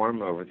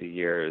transform over the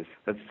years.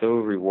 That's so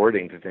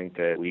rewarding to think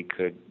that we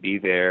could be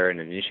there and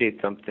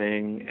initiate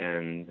something,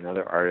 and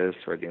another artist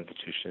or the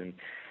institution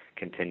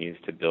continues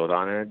to build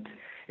on it.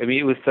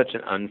 It was such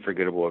an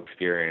unforgettable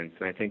experience,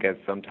 and I think as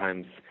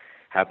sometimes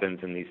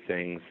happens in these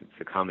things, it's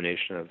a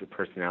combination of the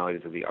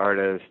personalities of the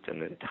artist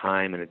and the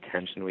time and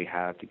attention we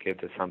have to give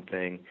to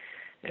something,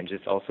 and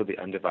just also the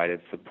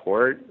undivided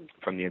support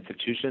from the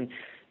institution,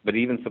 but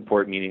even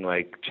support meaning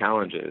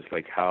challenges,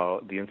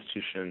 how the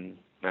institution,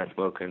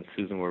 MassMocha and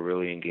Susan were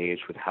really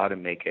engaged with how to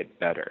make it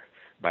better,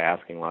 by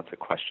asking lots of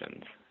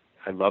questions.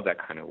 I love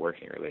that kind of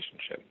working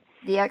relationship.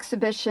 The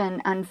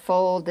exhibition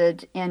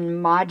unfolded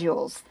in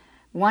modules.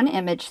 One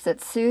image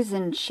that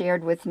Susan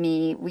shared with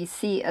me, we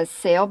see a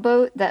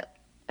sailboat that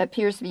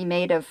appears to be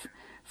made of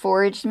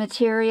foraged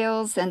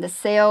materials, and the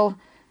sail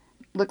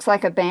looks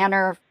like a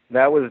banner.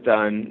 That was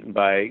done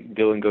by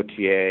Dylan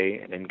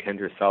Gauthier and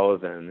Kendra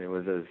Sullivan. It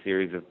was a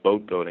series of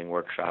boat building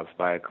workshops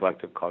by a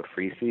collective called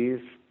Free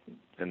Seas,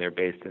 and they're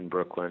based in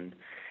Brooklyn.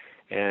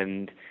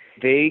 And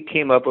they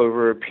came up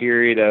over a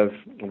period of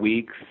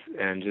weeks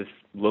and just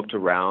looked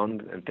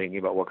around and thinking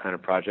about what kind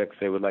of projects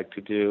they would like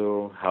to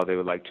do, how they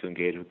would like to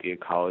engage with the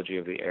ecology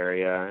of the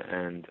area.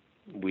 And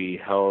we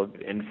held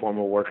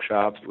informal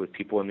workshops with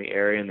people in the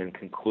area and then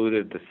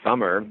concluded the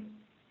summer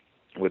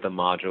with a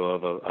module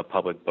of a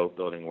public boat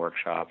building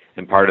workshop.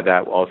 And part of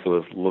that also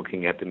was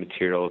looking at the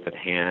materials at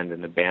hand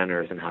and the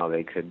banners and how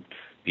they could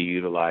be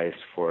utilized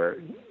for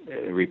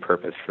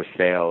repurposed for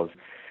sales.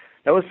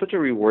 That was such a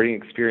rewarding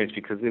experience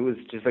because it was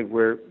just like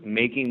we're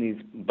making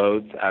these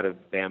boats out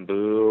of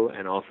bamboo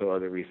and also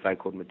other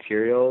recycled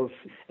materials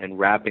and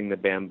wrapping the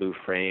bamboo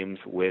frames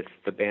with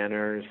the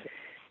banners.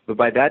 But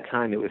by that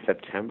time, it was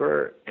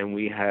September, and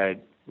we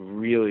had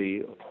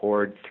really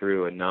poured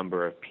through a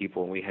number of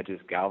people, and we had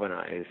just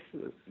galvanized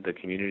the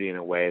community in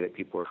a way that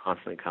people were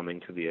constantly coming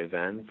to the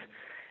event.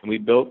 And we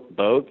built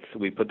boats,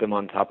 we put them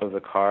on top of the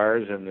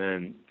cars, and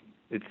then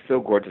it's so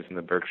gorgeous in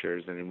the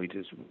Berkshires. And we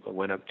just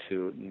went up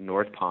to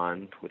North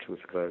Pond, which was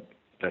a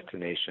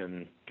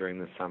destination during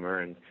the summer,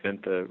 and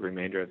spent the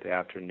remainder of the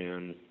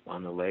afternoon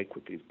on the lake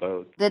with these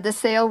boats. Did the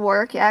sail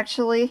work,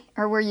 actually,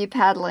 or were you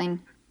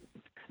paddling?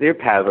 They're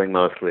paddling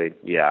mostly,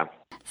 yeah.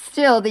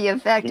 Still, the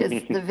effect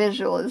is, the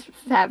visual is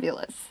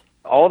fabulous.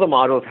 All the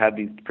models had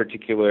these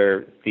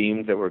particular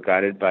themes that were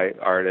guided by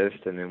artists,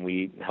 and then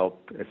we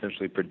helped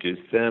essentially produce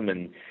them.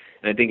 And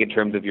I think in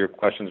terms of your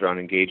questions around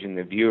engaging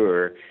the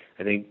viewer,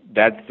 I think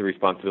that's the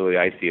responsibility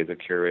I see as a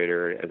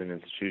curator, as an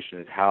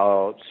institution, is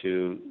how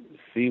to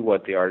see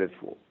what the artist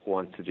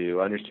wants to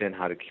do, understand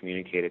how to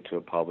communicate it to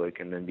a public,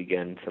 and then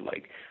begin to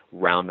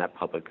round that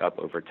public up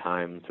over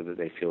time so that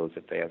they feel as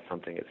if they have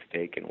something at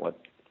stake in what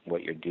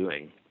you're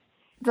doing.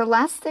 The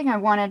last thing I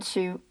wanted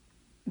to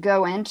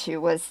go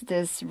into was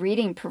this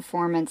reading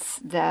performance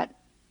that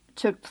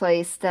took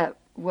place that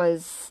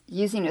was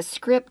using a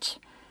script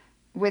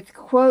with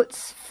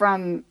quotes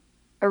from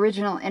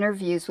original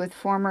interviews with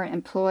former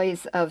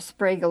employees of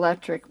Sprague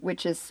Electric,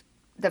 which is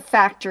the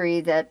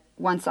factory that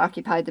once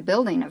occupied the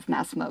building of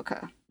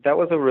MassMocha. That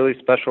was a really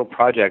special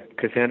project.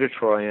 Cassandra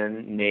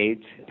Troyan,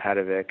 Nate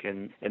Padovic,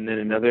 and then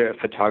another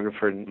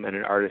photographer and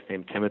an artist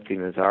named Timothy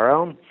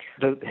Mazzaro.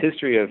 The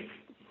history of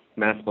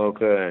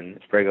MassMocha and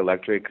Sprague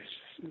Electric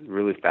is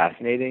really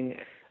fascinating,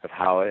 of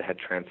how it had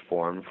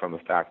transformed from a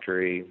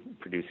factory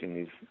producing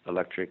these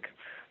electric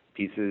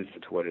pieces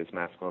to what is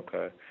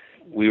MassMocha.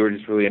 We were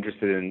just really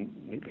interested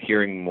in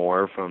hearing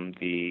more from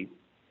the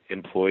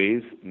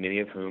employees, many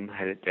of whom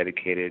had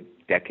dedicated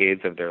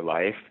decades of their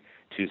life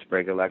to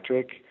Sprague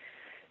Electric.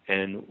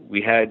 And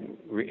we had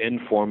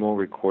informal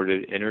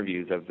recorded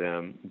interviews of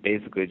them,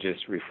 basically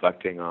just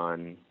reflecting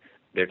on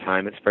their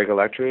time at Sprague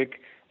Electric,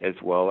 as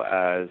well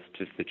as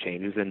just the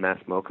changes in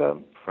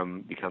MassMocha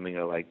from becoming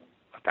a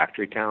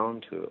factory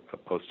town to a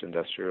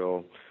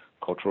post-industrial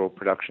cultural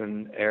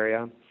production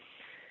area.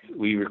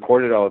 We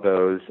recorded all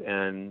those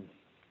and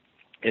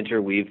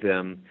interweaved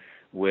them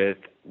with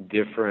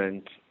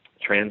different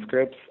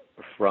transcripts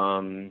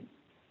from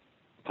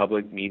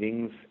public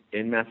meetings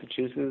in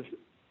Massachusetts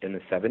in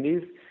the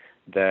 70s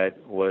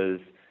that was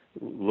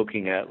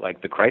looking at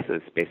the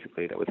crisis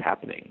basically that was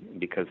happening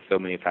because so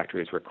many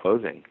factories were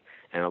closing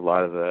and a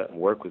lot of the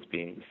work was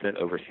being sent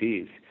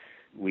overseas.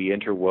 We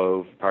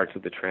interwove parts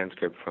of the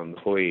transcript from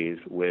employees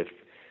with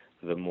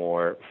the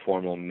more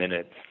formal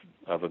minutes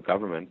of a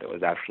government that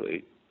was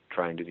actually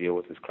trying to deal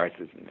with this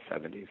crisis in the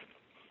 70s.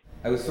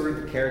 I was sort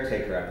of the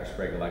caretaker after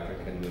Sprague Electric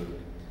had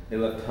moved. They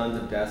left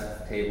tons of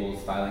desks,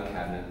 tables, filing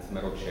cabinets,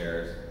 metal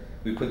chairs.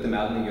 We put them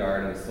out in the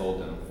yard and we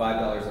sold them.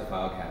 $5 a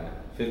file cabinet,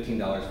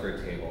 $15 for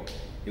a table.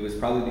 It was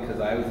probably because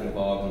I was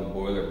involved in the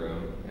boiler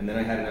room, and then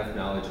I had enough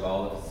knowledge of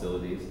all the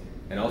facilities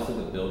and also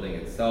the building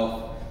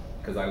itself,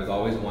 because I was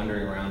always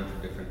wandering around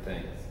for different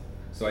things.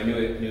 So I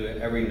knew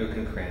every nook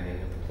and cranny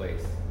of the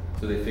place.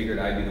 So they figured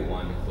I'd be the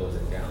one to close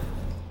it down.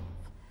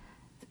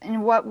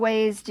 In what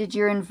ways did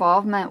your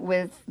involvement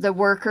with the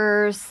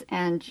workers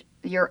and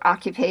your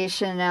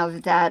occupation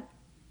of that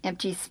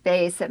empty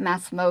space at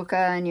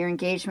MassMocha and your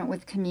engagement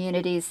with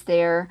communities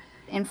there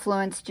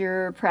influenced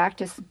your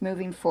practice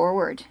moving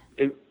forward?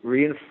 It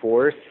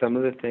reinforced some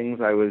of the things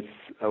I was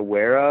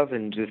aware of,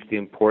 and just the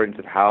importance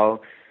of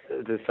how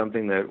there's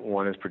something that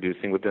one is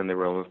producing within the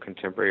realm of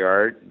contemporary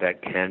art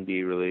that can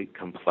be really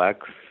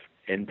complex,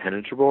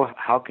 impenetrable.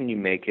 How can you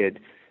make it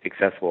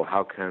accessible?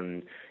 How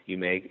can you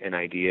make an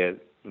idea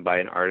by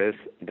an artist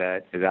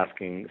that is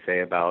asking,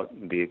 say, about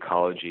the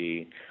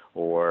ecology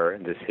or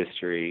this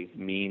history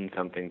mean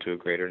something to a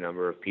greater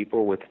number of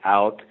people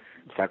without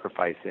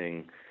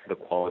sacrificing the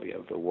quality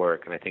of the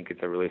work. And I think it's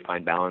a really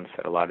fine balance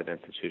that a lot of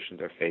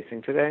institutions are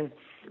facing today.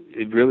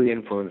 It really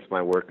influenced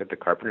my work at the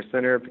Carpenter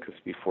Center, because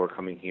before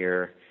coming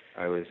here,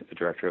 I was a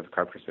director of the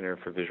Carpenter Center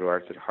for Visual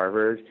Arts at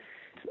Harvard.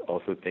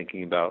 Also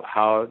thinking about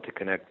how to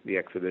connect the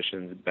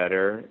exhibitions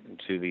better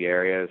to the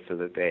area so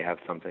that they have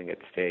something at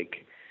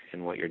stake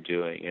in what you're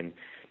doing. And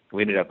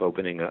we ended up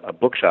opening a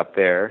bookshop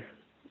there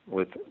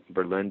with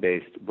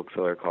Berlin-based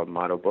bookseller called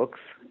Motto Books.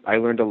 I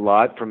learned a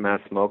lot from Mass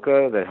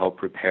MoCA that helped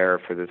prepare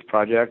for this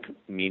project,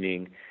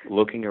 meaning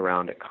looking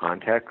around at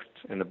context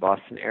in the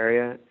Boston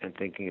area and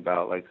thinking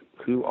about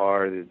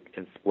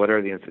what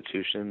are the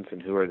institutions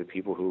and who are the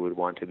people who would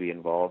want to be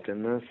involved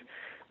in this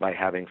by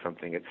having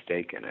something at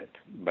stake in it,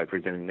 by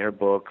presenting their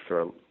books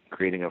or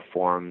creating a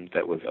forum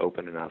that was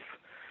open enough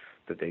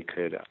that they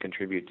could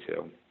contribute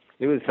to.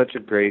 It was such a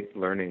great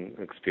learning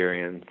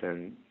experience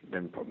and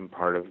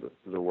part of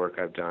the work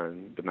I've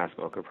done, the Mass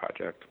MoCA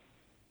project.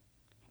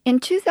 In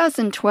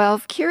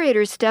 2012,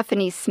 curator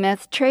Stephanie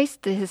Smith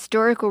traced the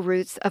historical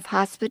roots of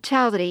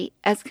hospitality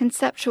as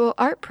conceptual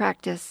art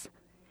practice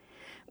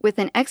with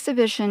an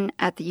exhibition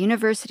at the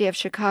University of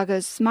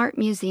Chicago's Smart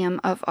Museum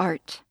of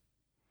Art.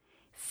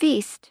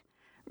 Feast,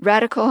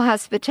 Radical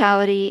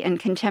Hospitality and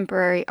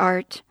Contemporary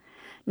Art,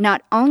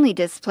 not only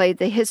displayed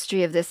the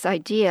history of this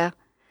idea,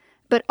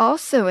 but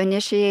also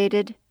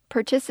initiated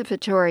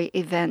participatory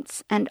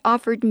events and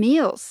offered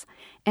meals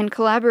in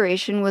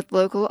collaboration with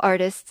local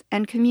artists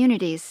and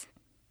communities.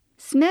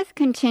 Smith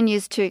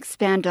continues to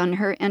expand on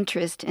her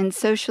interest in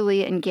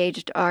socially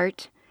engaged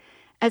art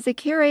as a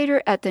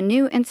curator at the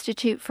New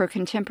Institute for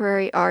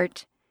Contemporary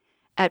Art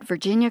at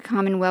Virginia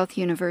Commonwealth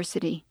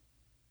University.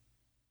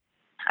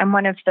 I'm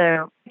one of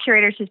the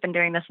curators who's been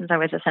doing this since I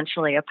was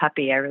essentially a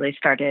puppy. I really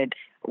started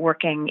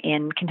working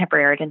in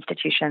contemporary art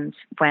institutions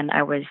when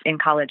I was in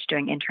college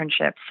doing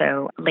internships,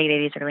 so late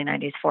 80s, early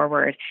 90s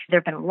forward. There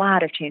have been a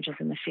lot of changes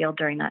in the field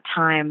during that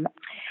time,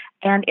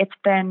 and it's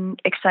been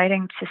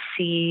exciting to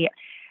see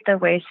the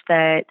ways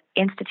that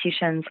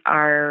institutions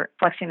are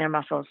flexing their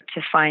muscles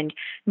to find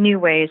new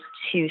ways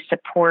to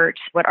support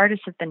what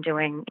artists have been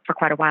doing for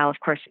quite a while. Of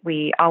course,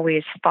 we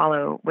always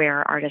follow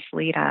where artists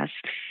lead us.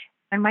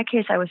 In my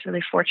case, I was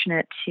really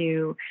fortunate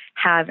to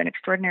have an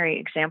extraordinary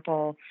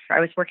example. I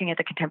was working at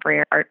the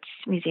Contemporary Arts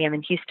Museum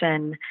in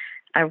Houston,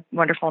 a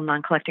wonderful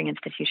non-collecting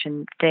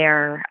institution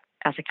there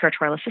as a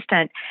curatorial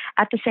assistant,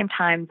 at the same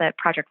time that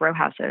Project Row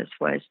Houses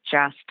was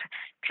just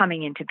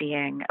coming into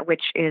being,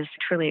 which is a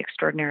truly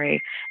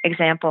extraordinary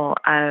example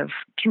of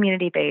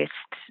community-based,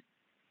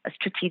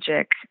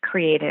 strategic,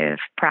 creative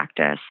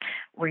practice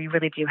where you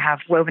really do have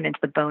woven into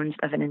the bones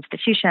of an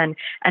institution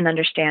an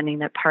understanding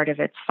that part of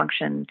its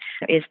function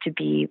is to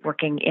be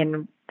working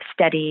in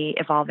steady,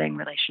 evolving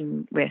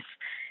relation with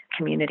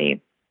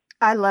community.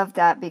 I love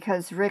that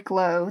because Rick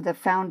Lowe, the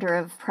founder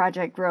of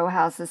Project Row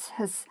Houses,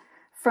 has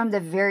from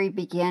the very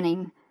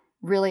beginning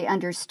really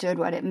understood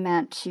what it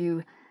meant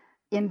to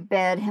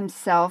embed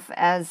himself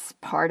as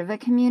part of a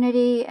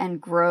community and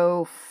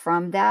grow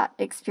from that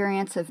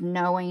experience of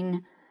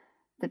knowing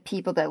the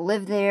people that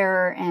live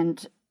there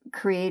and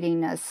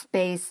creating a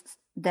space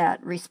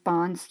that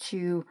responds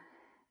to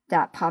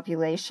that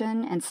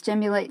population and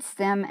stimulates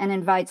them and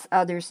invites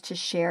others to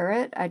share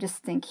it. I just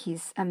think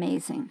he's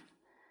amazing.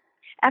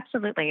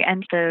 Absolutely.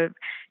 And the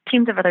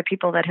teams of other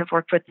people that have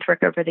worked with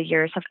Rick over the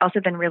years have also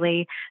been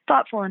really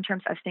thoughtful in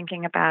terms of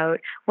thinking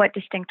about what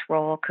distinct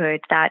role could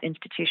that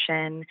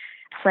institution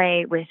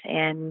play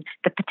within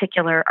the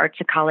particular arts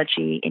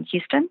ecology in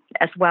Houston,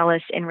 as well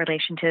as in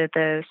relation to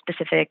the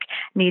specific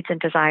needs and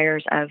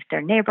desires of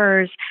their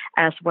neighbors,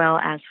 as well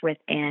as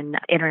within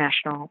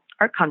international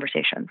art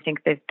conversations. I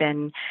think they've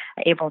been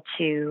able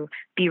to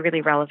be really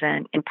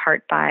relevant in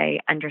part by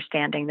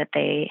understanding that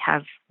they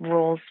have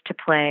roles to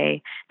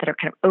play that are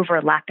kind of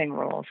overlapping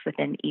roles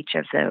within each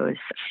of those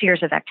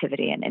spheres of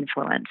activity and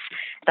influence.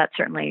 That's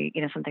certainly,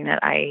 something that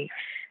I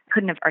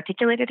couldn't have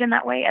articulated in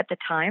that way at the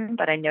time,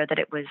 but I know that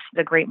it was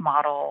the great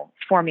model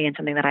for me and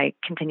something that I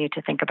continue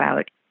to think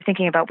about.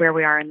 Thinking about where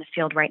we are in the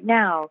field right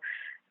now,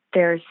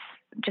 there's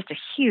just a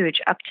huge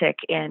uptick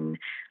in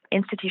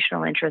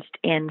institutional interest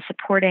in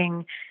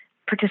supporting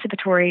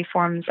participatory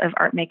forms of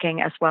art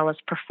making as well as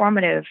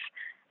performative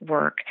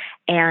work,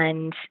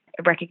 and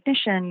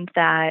recognition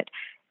that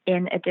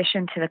in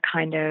addition to the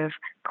kind of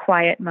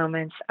quiet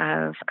moments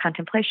of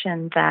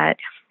contemplation that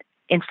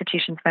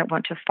institutions might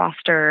want to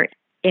foster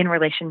in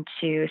relation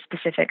to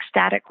specific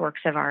static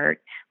works of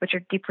art, which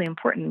are deeply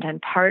important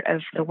and part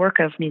of the work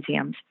of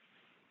museums,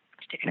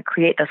 to kind of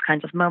create those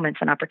kinds of moments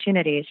and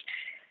opportunities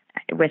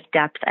with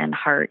depth and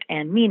heart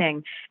and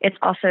meaning. It's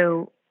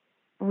also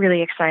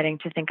really exciting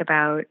to think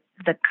about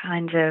the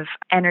kinds of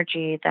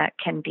energy that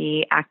can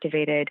be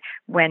activated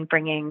when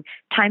bringing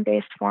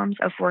time-based forms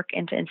of work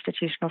into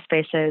institutional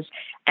spaces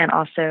and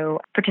also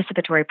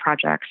participatory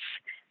projects.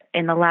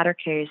 In the latter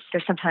case,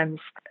 there's sometimes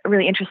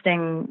really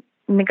interesting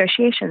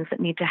negotiations that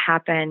need to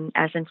happen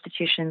as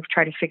institutions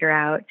try to figure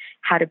out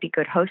how to be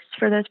good hosts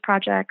for those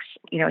projects,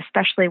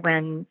 especially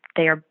when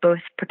they are both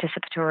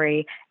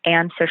participatory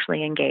and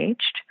socially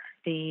engaged.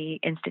 The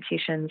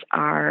institutions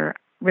are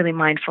really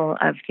mindful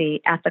of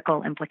the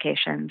ethical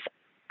implications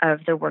of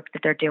the work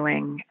that they're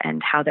doing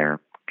and how they're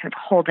kind of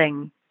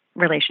holding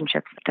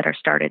relationships that are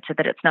started so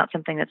that it's not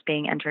something that's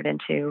being entered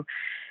into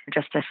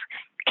just this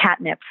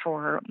catnip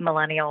for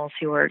millennials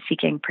who are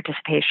seeking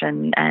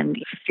participation and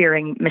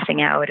fearing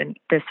missing out and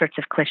those sorts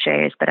of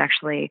cliches, but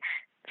actually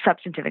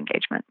substantive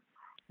engagement.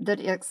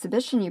 The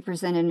exhibition you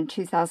presented in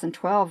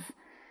 2012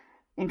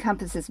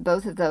 encompasses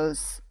both of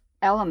those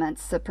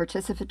elements, the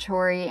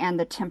participatory and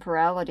the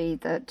temporality,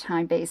 the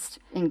time-based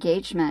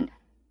engagement.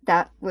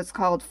 That was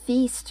called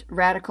Feast,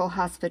 Radical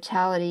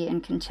Hospitality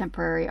and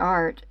Contemporary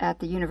Art at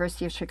the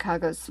University of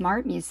Chicago's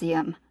Smart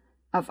Museum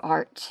of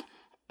Art.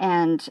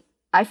 And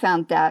I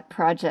found that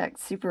project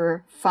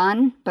super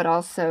fun, but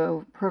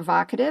also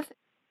provocative.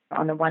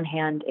 On the one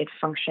hand, it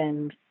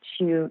functioned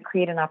to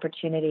create an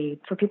opportunity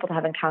for people to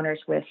have encounters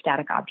with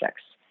static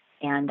objects.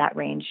 And that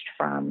ranged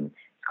from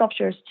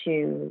sculptures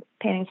to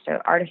paintings to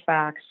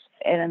artifacts.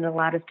 And it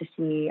allowed us to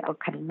see a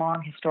kind of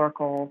long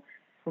historical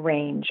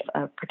range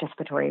of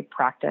participatory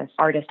practice,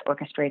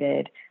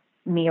 artist-orchestrated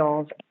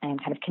meals and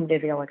kind of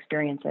convivial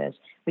experiences.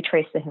 We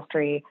trace the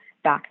history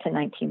back to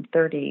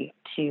 1930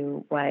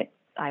 to what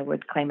I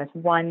would claim as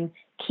one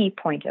key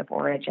point of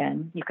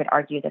origin. You could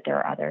argue that there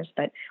are others,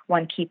 but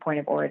one key point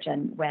of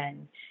origin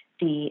when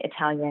the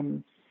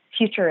Italian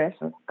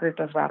futurists, a group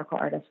of radical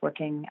artists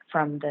working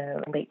from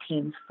the late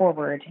teens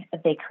forward,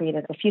 they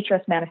created the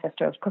Futurist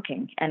Manifesto of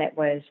Cooking, and it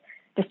was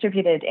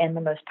distributed in the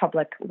most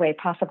public way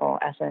possible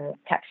as a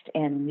text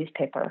in a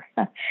newspaper.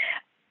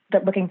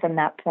 But looking from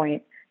that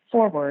point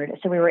forward,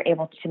 so we were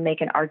able to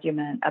make an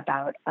argument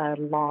about a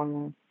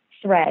long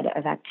thread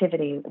of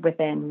activity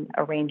within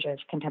a range of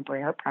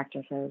contemporary art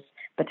practices,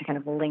 but to kind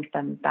of link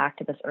them back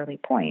to this early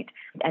point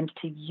and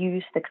to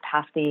use the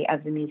capacity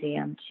of the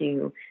museum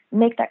to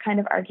make that kind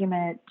of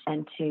argument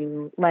and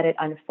to let it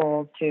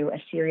unfold through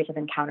a series of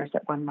encounters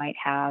that one might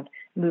have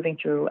moving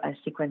through a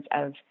sequence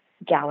of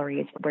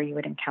galleries where you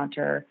would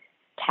encounter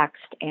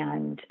text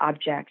and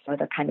objects or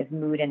the kind of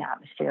mood and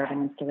atmosphere of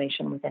an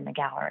installation within the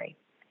gallery.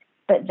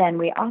 But then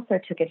we also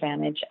took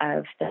advantage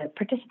of the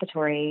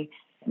participatory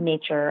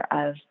nature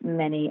of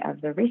many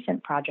of the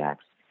recent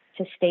projects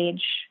to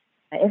stage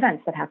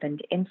events that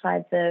happened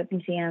inside the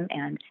museum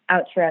and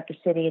out throughout the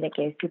city that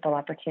gave people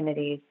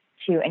opportunities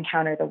to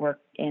encounter the work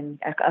in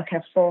a kind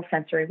of full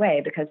sensory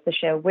way, because the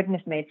show wouldn't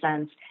have made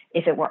sense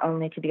if it were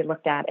only to be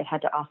looked at. It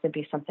had to also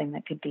be something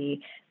that could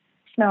be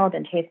smelled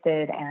and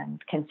tasted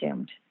and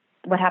consumed.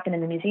 What happened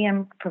in the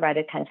museum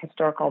provided kind of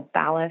historical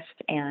ballast,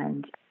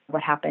 and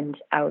what happened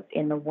out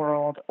in the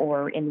world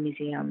or in the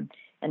museum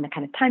in the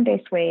kind of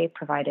time-based way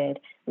provided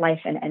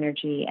life and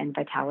energy and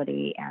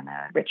vitality and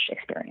a rich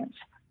experience.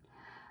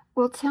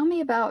 Well, tell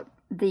me about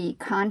the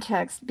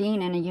context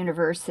being in a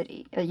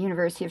University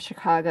of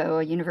Chicago,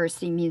 a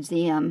university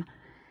museum.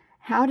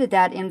 How did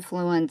that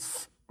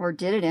influence, or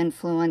did it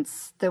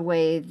influence, the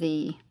way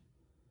the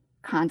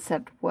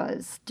concept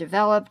was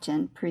developed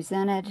and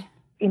presented?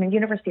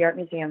 University art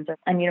museums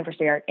and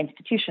university art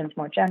institutions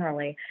more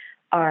generally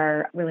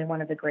are really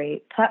one of the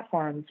great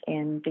platforms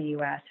in the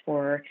U.S.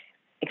 for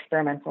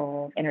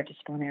experimental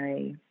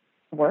interdisciplinary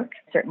work.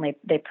 Certainly,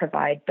 they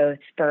provide both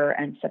spur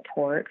and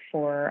support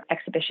for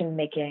exhibition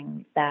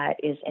making that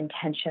is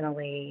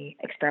intentionally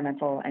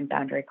experimental and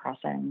boundary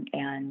crossing,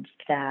 and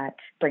that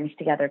brings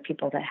together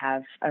people that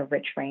have a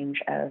rich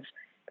range of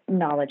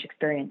knowledge,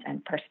 experience,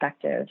 and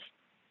perspectives.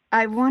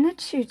 I wanted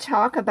to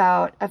talk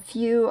about a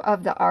few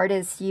of the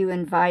artists you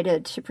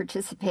invited to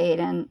participate,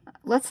 and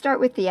let's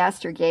start with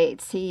Theaster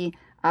Gates. He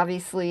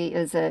obviously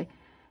is a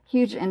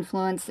huge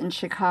influence in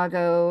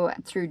Chicago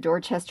through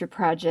Dorchester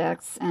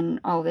projects and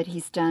all that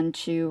he's done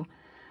to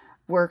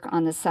work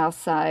on the South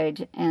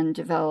Side and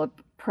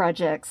develop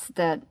projects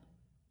that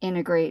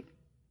integrate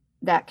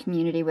that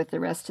community with the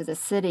rest of the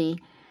city.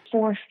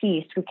 For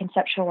Feast, we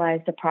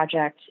conceptualized a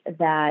project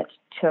that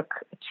took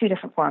two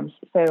different forms.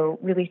 So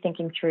really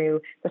thinking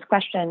through this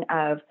question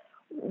of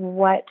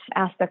what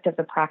aspect of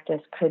the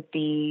practice could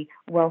be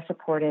well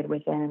supported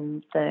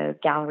within the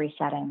gallery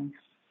setting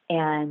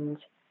and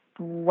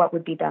what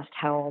would be best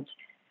held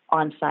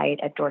on site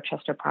at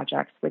Dorchester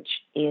Projects, which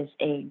is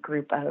a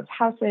group of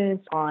houses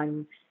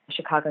on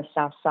Chicago's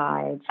South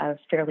Side, a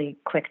fairly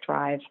quick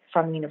drive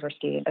from the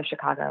University of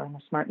Chicago and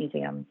the Smart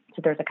Museum.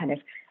 So there's a kind of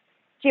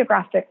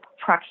geographic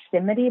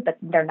proximity, but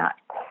they're not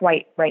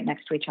quite right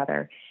next to each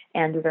other.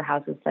 And these are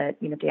houses that,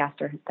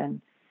 Theaster has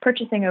been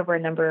purchasing over a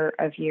number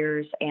of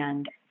years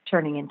and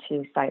turning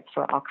into sites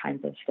for all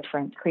kinds of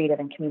different creative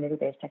and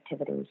community-based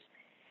activities.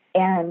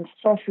 And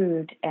soul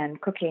food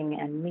and cooking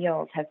and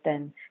meals have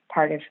been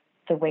part of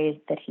the ways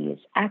that he's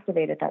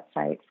activated that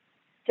site.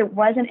 So it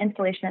was an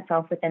installation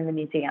itself within the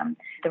museum.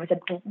 There was a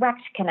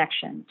direct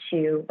connection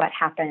to what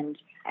happened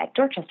at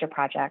Dorchester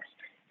Projects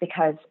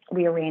because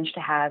we arranged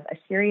to have a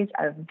series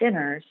of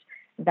dinners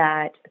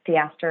that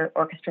Theaster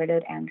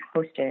orchestrated and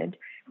hosted.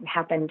 It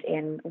happened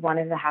in one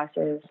of the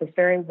houses, this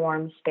very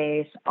warm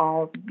space,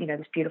 all,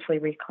 this beautifully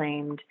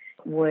reclaimed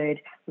wood,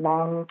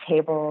 long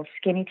tables,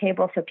 skinny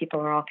tables, so people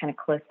are all kind of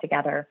close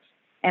together.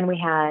 And we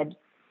had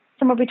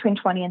somewhere between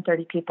 20 and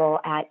 30 people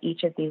at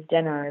each of these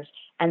dinners.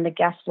 And the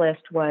guest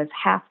list was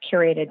half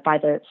curated by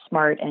the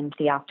SMART and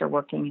the After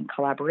working in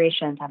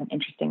collaboration to have an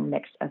interesting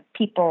mix of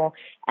people.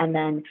 And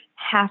then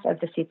half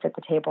of the seats at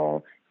the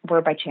table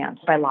were by chance,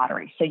 by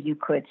lottery. So you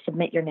could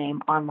submit your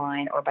name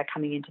online or by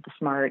coming into the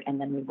SMART,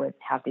 and then we would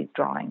have these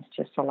drawings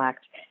to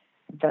select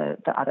the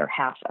other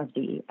half of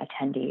the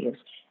attendees.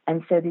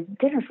 And so these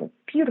dinners were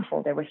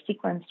beautiful. They were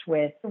sequenced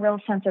with a real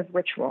sense of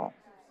ritual.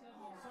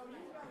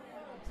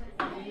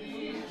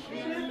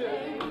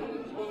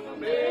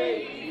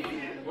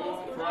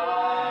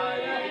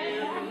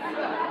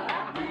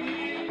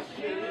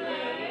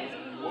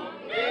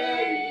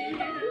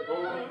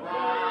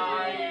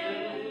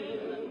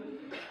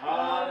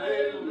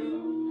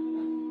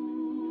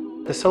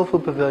 The Soul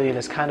Food Pavilion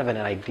is kind of an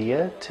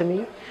idea to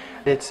me.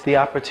 It's the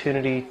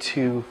opportunity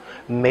to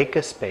make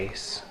a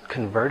space,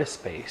 convert a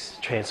space,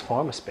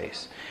 transform a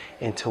space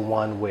into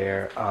one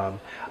where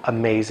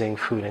amazing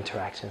food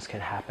interactions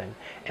can happen.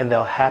 And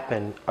they'll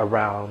happen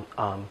around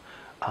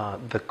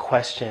the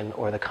question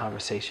or the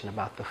conversation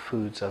about the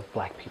foods of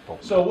Black people.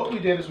 So what we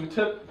did is we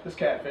took this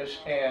catfish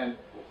and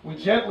we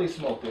gently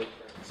smoked it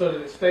so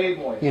that it stayed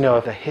moist. You know,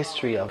 the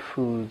history of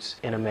foods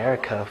in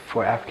America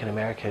for African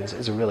Americans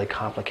is a really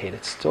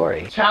complicated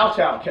story. Chow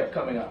chow kept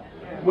coming up,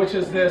 which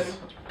is this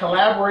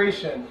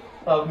collaboration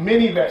of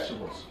many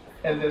vegetables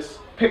and this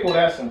pickled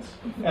essence,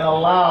 and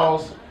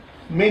allows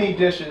many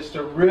dishes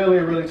to really,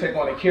 really take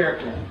on a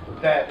character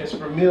that is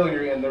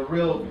familiar in the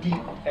real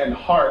deep and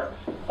heart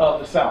of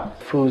the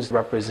South. Foods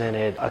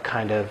represented a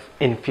kind of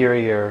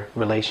inferior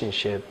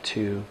relationship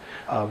to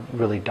a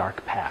really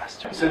dark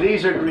past. So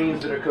these are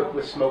greens that are cooked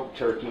with smoked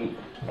turkey,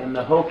 and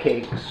the hoe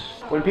cakes.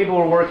 When people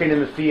were working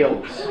in the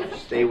fields,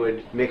 they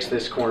would mix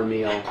this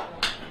cornmeal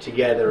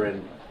together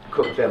and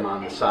cook them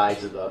on the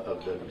sides of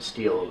the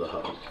steel of the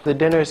hoe. The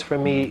dinners for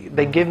me,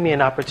 they give me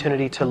an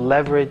opportunity to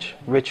leverage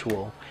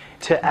ritual,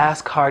 to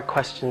ask hard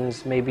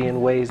questions maybe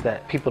in ways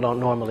that people don't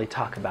normally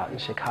talk about in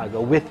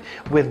Chicago,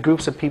 with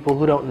groups of people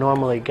who don't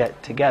normally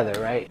get together,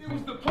 right? It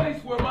was the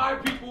place where my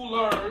people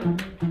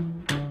learned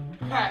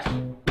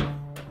passion.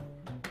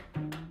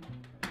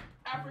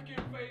 African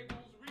fables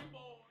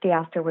reborn. The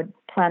After would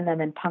plan them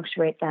and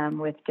punctuate them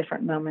with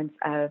different moments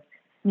of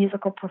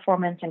musical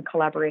performance and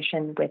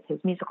collaboration with his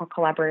musical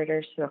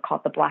collaborators, who are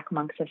called the Black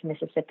Monks of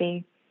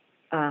Mississippi.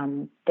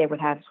 They would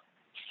have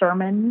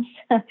sermons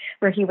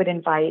where he would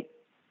invite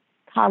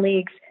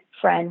colleagues,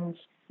 friends,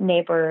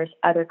 neighbors,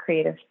 other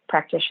creative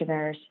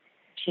practitioners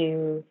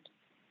to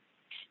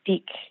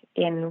speak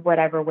in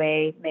whatever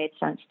way made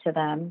sense to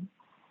them.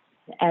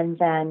 And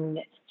then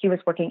he was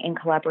working in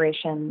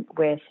collaboration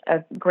with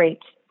a great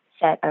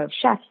set of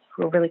chefs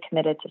who were really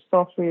committed to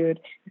soul food,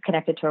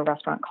 connected to a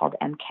restaurant called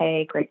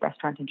MK, great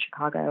restaurant in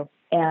Chicago.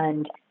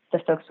 And the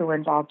folks who were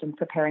involved in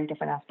preparing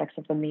different aspects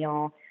of the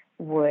meal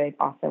would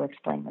also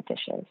explain the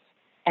dishes.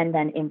 And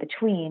then in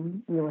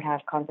between, we would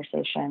have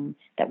conversation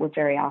that would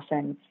very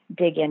often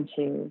dig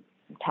into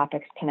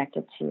topics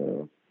connected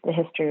to the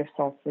history of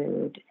soul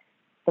food,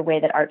 the way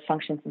that art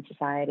functions in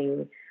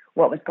society,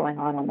 what was going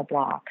on the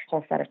block, a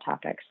whole set of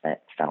topics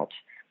that felt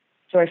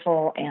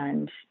joyful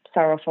and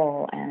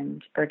sorrowful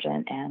and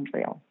urgent and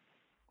real.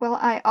 Well,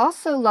 I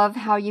also love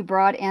how you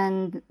brought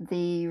in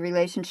the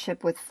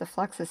relationship with the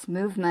Fluxus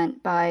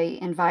movement by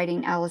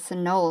inviting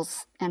Allison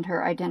Knowles and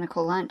her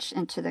Identical Lunch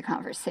into the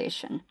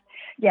conversation.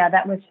 Yeah,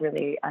 that was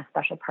really a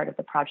special part of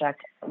the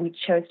project. We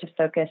chose to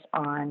focus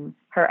on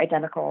her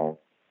Identical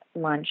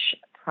Lunch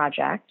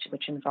project,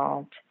 which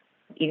involved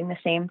eating the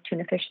same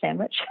tuna fish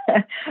sandwich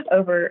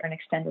over an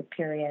extended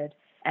period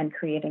and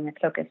creating a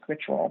focused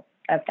ritual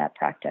of that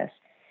practice.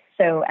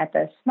 So at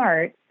the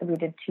SMART, we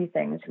did two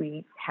things.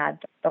 We had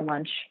the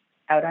lunch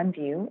out on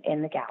view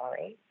in the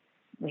gallery.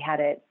 We had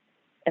it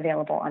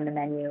available on the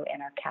menu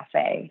in our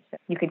cafe. So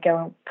you could go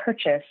and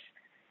purchase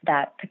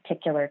that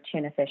particular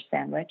tuna fish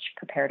sandwich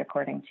prepared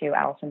according to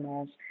Allison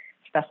Knowles'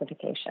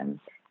 specifications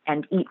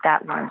and eat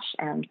that lunch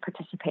and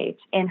participate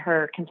in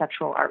her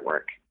conceptual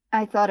artwork.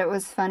 I thought it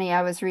was funny.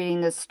 I was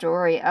reading the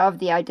story of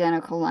the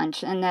Identical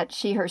Lunch and that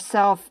she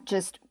herself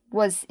just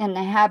was in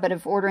the habit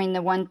of ordering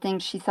the one thing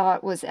she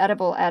thought was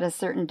edible at a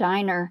certain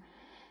diner,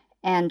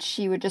 and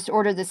she would just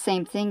order the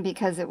same thing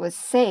because it was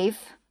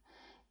safe,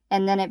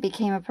 and then it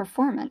became a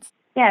performance.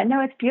 Yeah,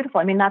 no, it's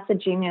beautiful. I mean, that's the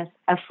genius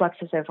of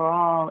Fluxus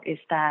overall, is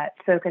that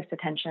focused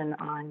attention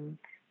on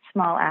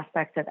small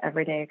aspects of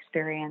everyday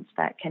experience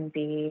that can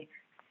be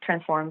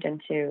transformed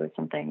into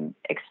something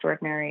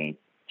extraordinary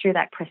through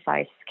that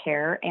precise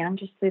care and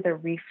just through the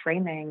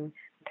reframing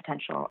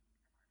potential.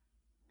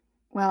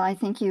 Well, I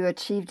think you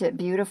achieved it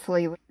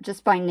beautifully.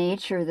 Just by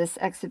nature, this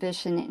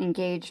exhibition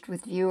engaged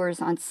with viewers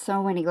on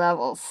so many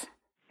levels.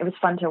 It was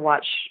fun to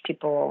watch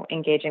people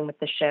engaging with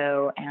the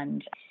show,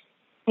 and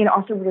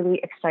also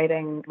really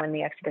exciting when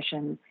the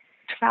exhibition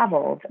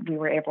traveled. We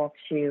were able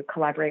to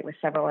collaborate with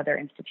several other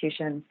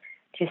institutions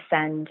to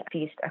send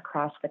feast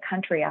across the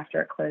country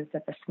after it closed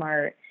at the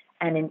SMART.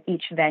 And in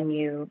each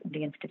venue,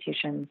 the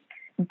institutions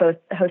both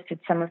hosted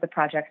some of the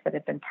projects that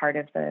had been part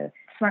of the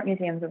SMART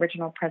Museum's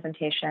original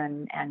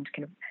presentation and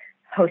kind of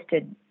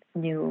hosted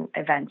new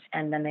events,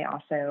 and then they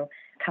also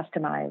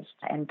customized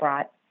and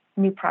brought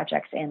new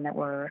projects in that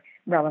were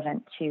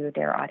relevant to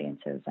their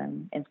audiences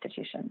and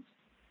institutions.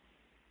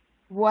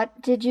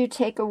 What did you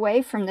take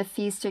away from the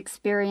Feast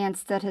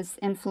experience that has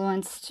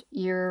influenced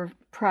your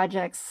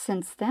projects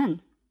since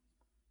then?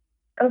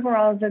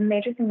 Overall, the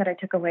major thing that I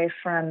took away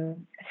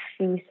from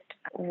Feast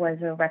was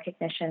a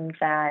recognition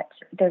that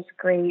there's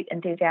great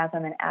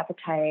enthusiasm and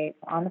appetite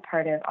on the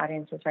part of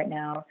audiences right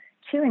now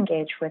to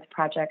engage with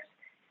projects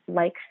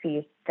like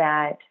Feast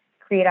that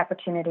create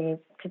opportunities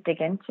to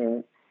dig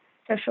into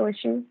social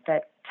issues,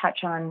 that touch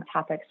on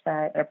topics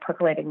that are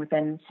percolating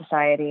within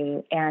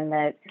society, and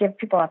that give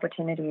people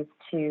opportunities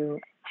to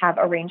have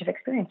a range of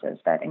experiences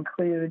that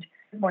include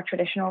more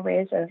traditional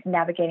ways of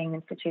navigating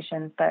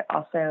institutions, but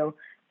also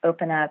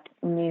open up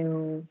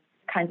new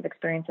kinds of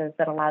experiences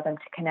that allow them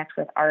to connect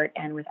with art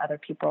and with other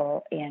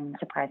people in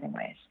surprising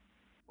ways.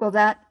 Well,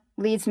 that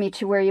leads me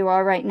to where you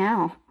are right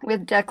now.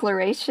 With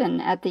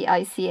Declaration at the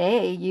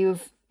ICA,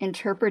 you've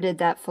interpreted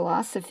that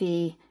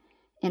philosophy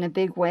in a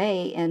big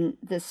way in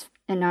this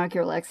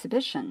inaugural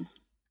exhibition.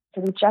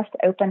 So we just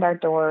opened our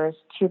doors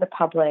to the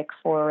public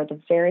for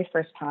the very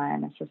first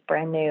time. This is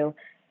brand new,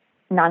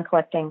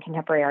 non-collecting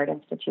contemporary art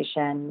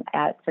institution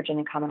at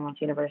Virginia Commonwealth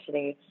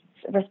University.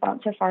 The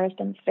response so far has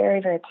been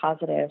very, very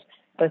positive,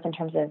 both in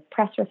terms of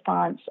press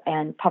response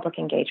and public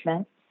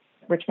engagement.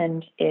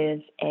 Richmond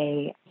is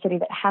a city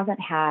that hasn't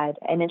had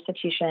an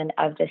institution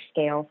of this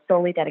scale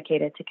solely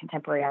dedicated to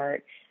contemporary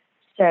art.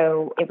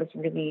 So it was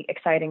really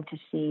exciting to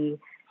see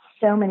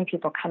so many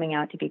people coming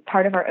out to be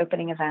part of our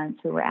opening events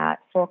who were at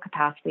full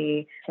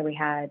capacity. So we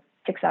had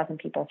 6,000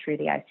 people through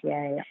the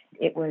ICA.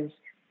 It was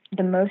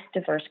the most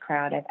diverse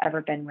crowd I've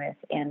ever been with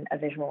in a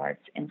visual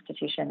arts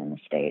institution in the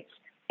States,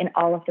 in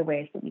all of the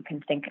ways that you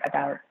can think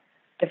about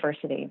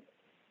diversity,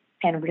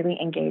 and really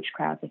engaged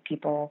crowds of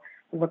people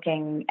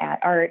looking at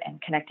art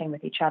and connecting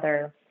with each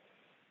other,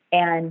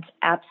 and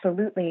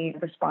absolutely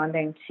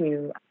responding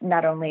to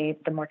not only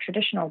the more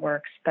traditional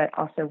works, but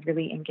also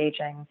really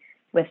engaging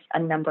with a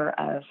number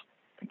of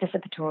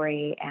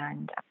participatory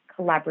and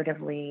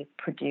collaboratively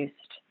produced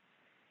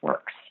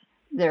works.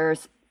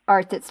 There's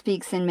art that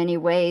speaks in many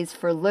ways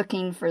for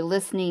looking, for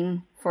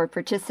listening, for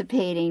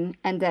participating,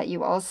 and that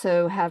you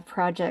also have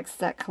projects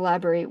that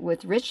collaborate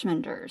with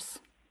Richmonders.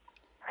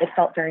 It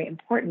felt very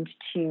important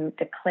to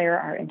declare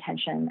our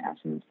intention as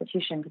an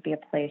institution to be a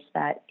place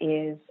that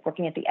is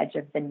working at the edge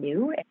of the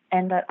new,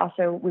 and that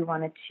also we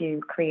wanted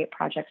to create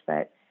projects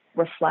that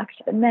reflect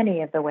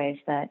many of the ways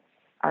that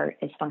art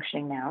is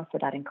functioning now. So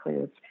that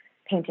includes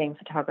painting,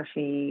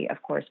 photography,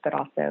 of course, but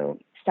also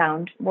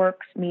sound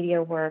works,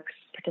 media works,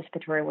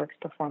 participatory works,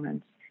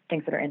 performance,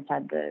 things that are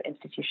inside the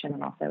institution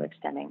and also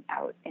extending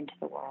out into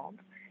the world.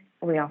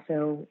 We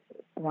also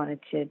wanted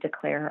to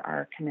declare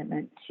our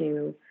commitment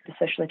to the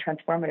socially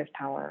transformative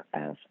power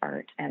of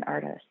art and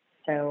artists.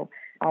 So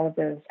all of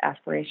those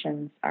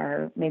aspirations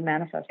are made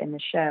manifest in the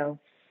show.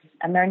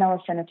 And Marinella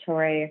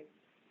Senatore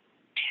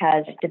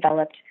has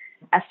developed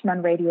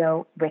Estzman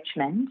Radio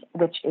Richmond,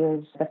 which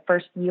is the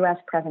first U.S.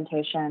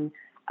 presentation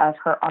of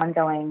her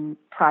ongoing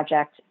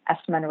project,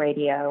 Estzman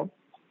Radio,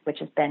 which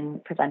has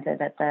been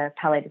presented at the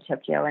Palais de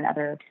Tokyo and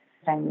other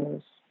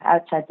venues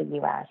outside the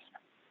U.S.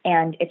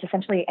 And it's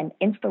essentially an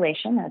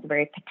installation that has a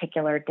very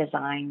particular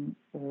design,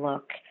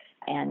 look,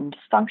 and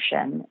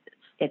function.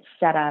 It's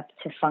set up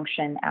to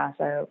function as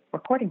a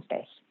recording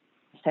space.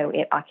 So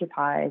it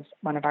occupies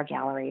one of our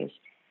galleries.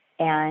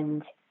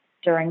 And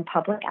during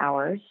public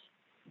hours,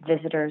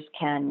 visitors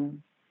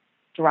can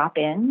drop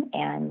in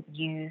and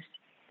use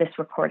this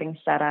recording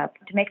setup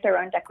to make their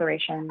own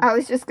declaration. I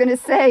was just going to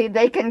say,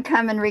 they can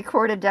come and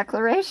record a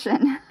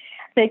declaration.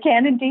 They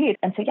can indeed.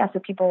 And so, so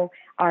people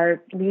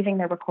are leaving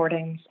their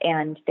recordings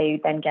and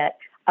they then get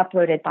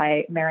uploaded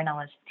by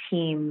Marinella's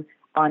team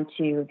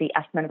onto the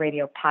Estzman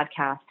Radio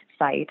podcast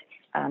site.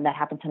 That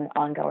happens on an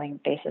ongoing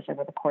basis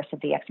over the course of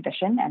the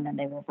exhibition, and then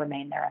they will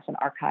remain there as an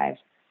archive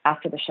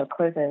after the show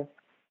closes.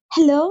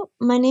 Hello,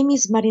 my name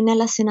is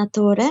Marinella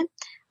Senatore.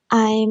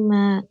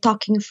 I'm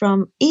talking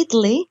from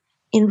Italy,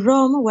 in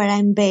Rome, where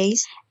I'm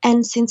based.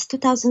 And since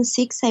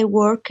 2006, I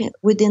work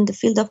within the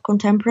field of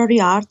contemporary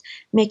art,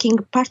 making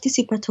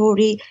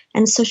participatory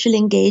and socially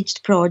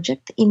engaged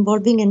projects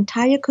involving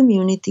entire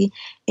community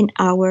in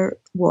our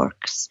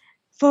works.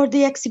 For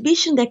the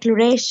exhibition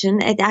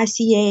Declaration at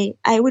ICA,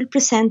 I will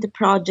present a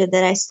project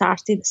that I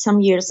started some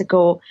years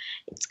ago.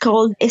 It's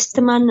called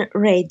Estzman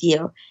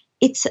Radio.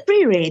 It's a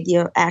free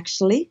radio,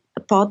 actually,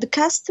 a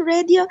podcast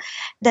radio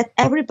that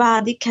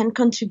everybody can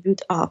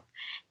contribute of.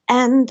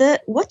 And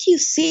what you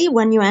see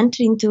when you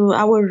enter into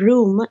our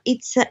room,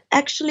 it's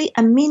actually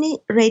a mini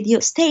radio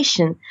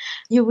station.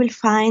 You will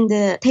find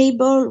a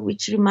table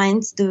which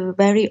reminds the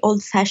very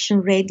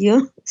old-fashioned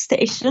radio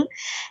station,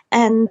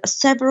 and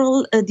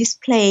several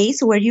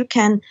displays where you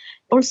can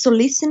also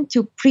listen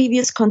to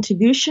previous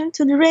contribution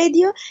to the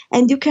radio,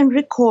 and you can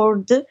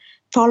record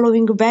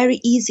following very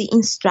easy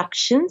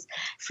instructions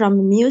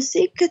from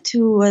music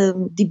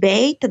to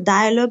debate,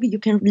 dialogue. You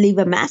can leave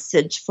a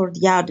message for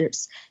the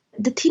others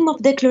The theme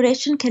of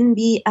declaration can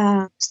be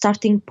a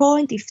starting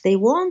point if they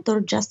want, or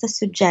just a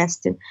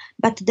suggestion,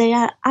 but they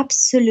are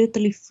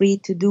absolutely free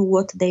to do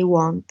what they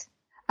want.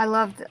 I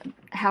love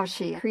how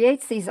she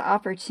creates these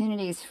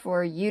opportunities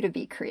for you to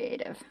be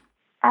creative.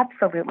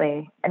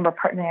 Absolutely. And we're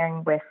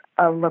partnering with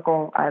a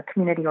local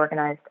community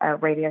organized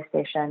radio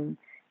station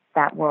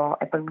that will,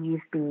 I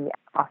believe, be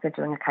also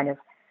doing a kind of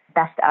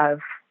best of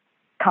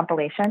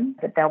compilation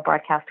that they'll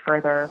broadcast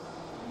further.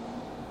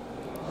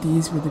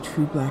 These were the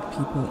true Black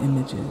people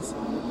images.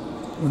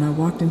 When I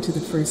walked into the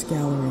first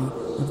gallery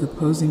of the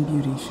Posing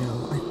Beauty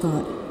show, I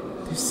thought,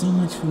 there's so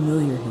much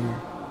familiar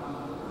here.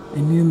 I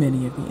knew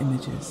many of the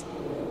images,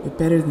 but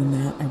better than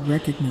that, I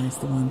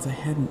recognized the ones I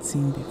hadn't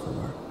seen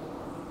before.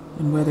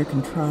 And whether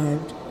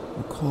contrived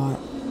or caught,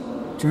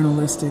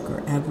 journalistic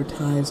or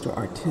advertised or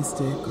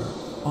artistic or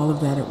all of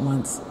that at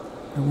once,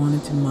 I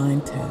wanted to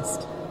mind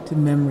test, to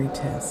memory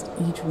test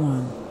each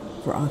one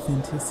for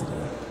authenticity.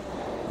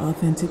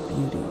 Authentic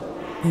beauty,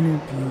 inner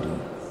beauty,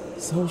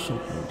 social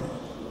beauty,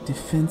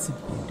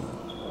 defensive beauty,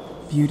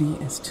 beauty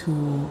as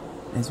tool,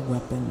 as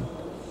weapon,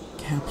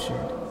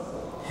 captured,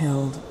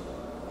 held,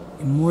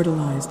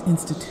 immortalized,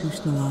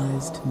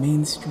 institutionalized,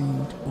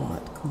 mainstreamed,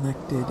 bought,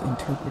 collected,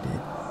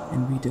 interpreted,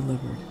 and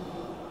redelivered.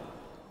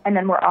 And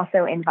then we're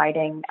also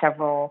inviting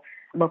several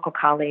local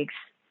colleagues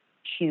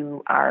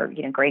who are,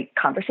 great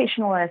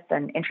conversationalists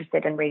and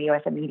interested in radio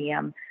as a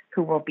medium,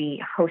 who will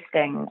be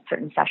hosting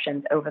certain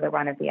sessions over the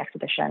run of the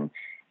exhibition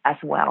as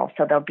well.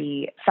 So there'll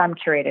be some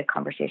curated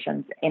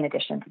conversations in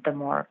addition to the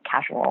more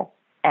casual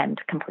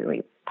and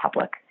completely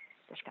public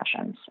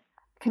discussions.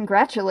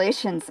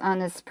 Congratulations on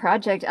this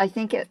project. I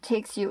think it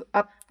takes you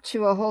up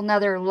to a whole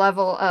nother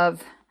level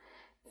of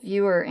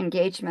viewer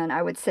engagement,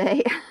 I would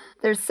say.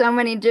 There's so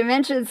many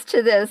dimensions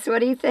to this. What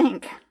do you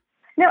think?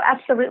 No,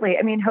 absolutely.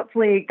 I mean,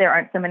 hopefully there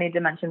aren't so many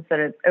dimensions that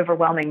it's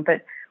overwhelming,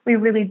 but we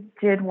really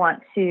did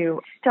want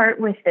to start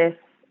with this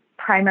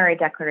primary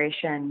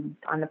declaration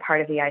on the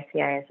part of the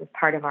ICIS as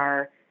part of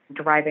our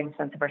deriving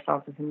sense of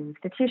ourselves as an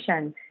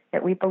institution,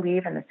 that we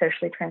believe in the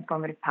socially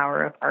transformative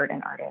power of art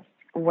and artists,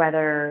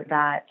 whether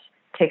that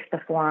takes the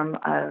form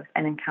of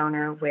an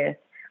encounter with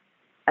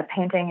a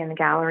painting in the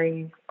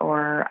galleries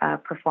or a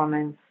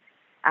performance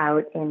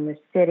out in the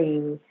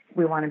city.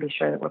 We want to be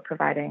sure that we're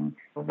providing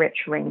a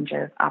rich range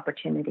of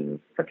opportunities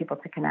for people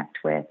to connect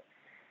with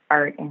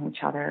art and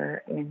each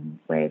other in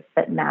ways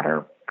that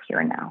matter here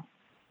and now.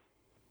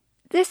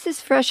 This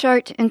is Fresh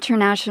Art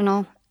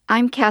International.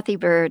 I'm Kathy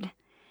Bird.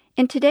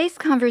 In today's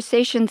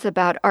conversations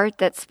about art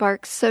that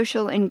sparks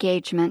social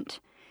engagement,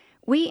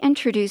 we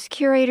introduce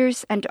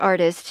curators and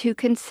artists who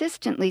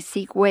consistently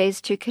seek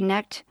ways to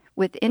connect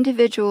with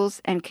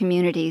individuals and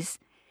communities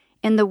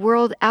in the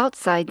world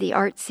outside the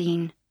art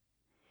scene.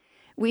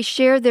 We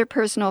share their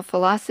personal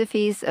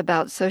philosophies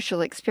about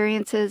social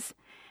experiences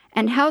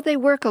and how they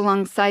work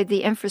alongside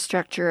the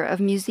infrastructure of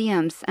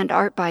museums and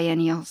art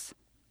biennials.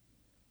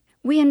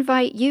 We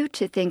invite you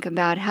to think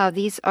about how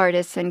these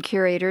artists and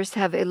curators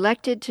have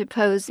elected to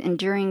pose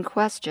enduring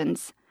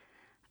questions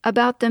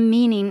about the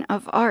meaning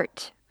of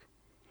art.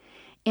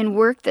 In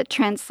work that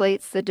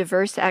translates the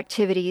diverse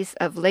activities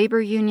of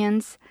labor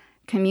unions,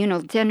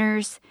 communal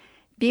dinners,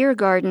 beer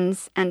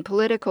gardens, and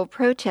political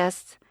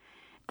protests,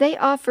 they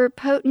offer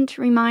potent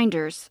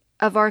reminders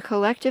of our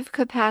collective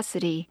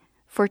capacity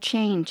for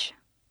change.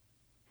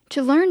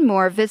 To learn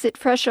more, visit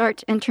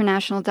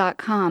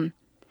freshartinternational.com.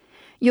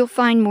 You'll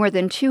find more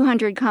than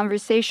 200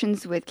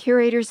 conversations with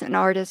curators and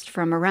artists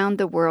from around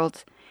the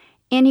world,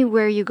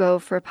 anywhere you go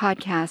for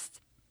podcasts.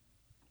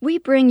 We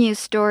bring you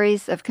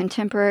stories of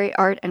contemporary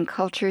art and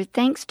culture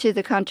thanks to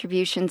the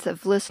contributions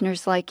of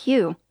listeners like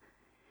you.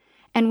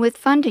 And with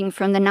funding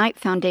from the Knight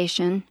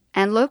Foundation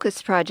and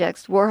Locust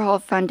Project's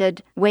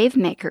Warhol-funded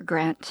Wavemaker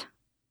grant.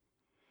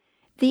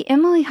 The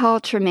Emily Hall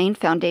Tremaine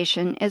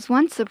Foundation is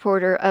one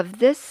supporter of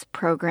this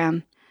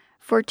program.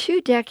 For 2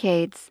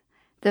 decades,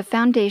 the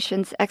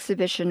Foundation's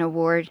Exhibition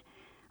Award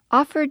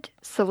offered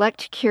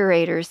select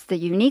curators the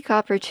unique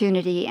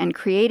opportunity and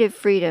creative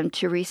freedom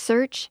to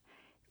research,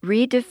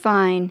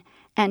 redefine,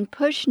 and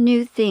push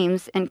new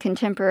themes in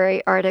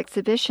contemporary art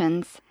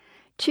exhibitions.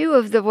 2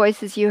 of the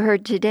voices you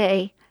heard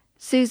today,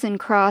 Susan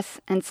Cross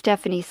and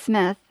Stephanie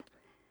Smith,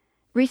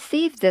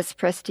 received this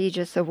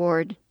prestigious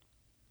award.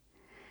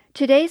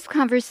 Today's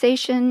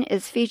conversation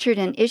is featured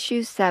in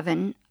issue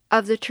 7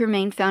 of the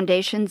Tremaine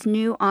Foundation's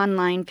new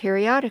online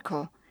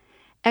periodical,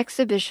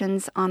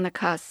 Exhibitions on the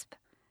Cusp.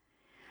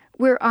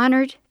 We're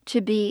honored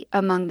to be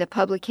among the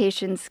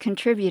publication's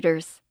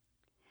contributors.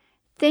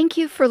 Thank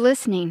you for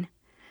listening.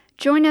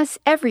 Join us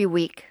every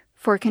week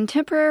for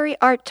contemporary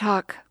art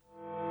talk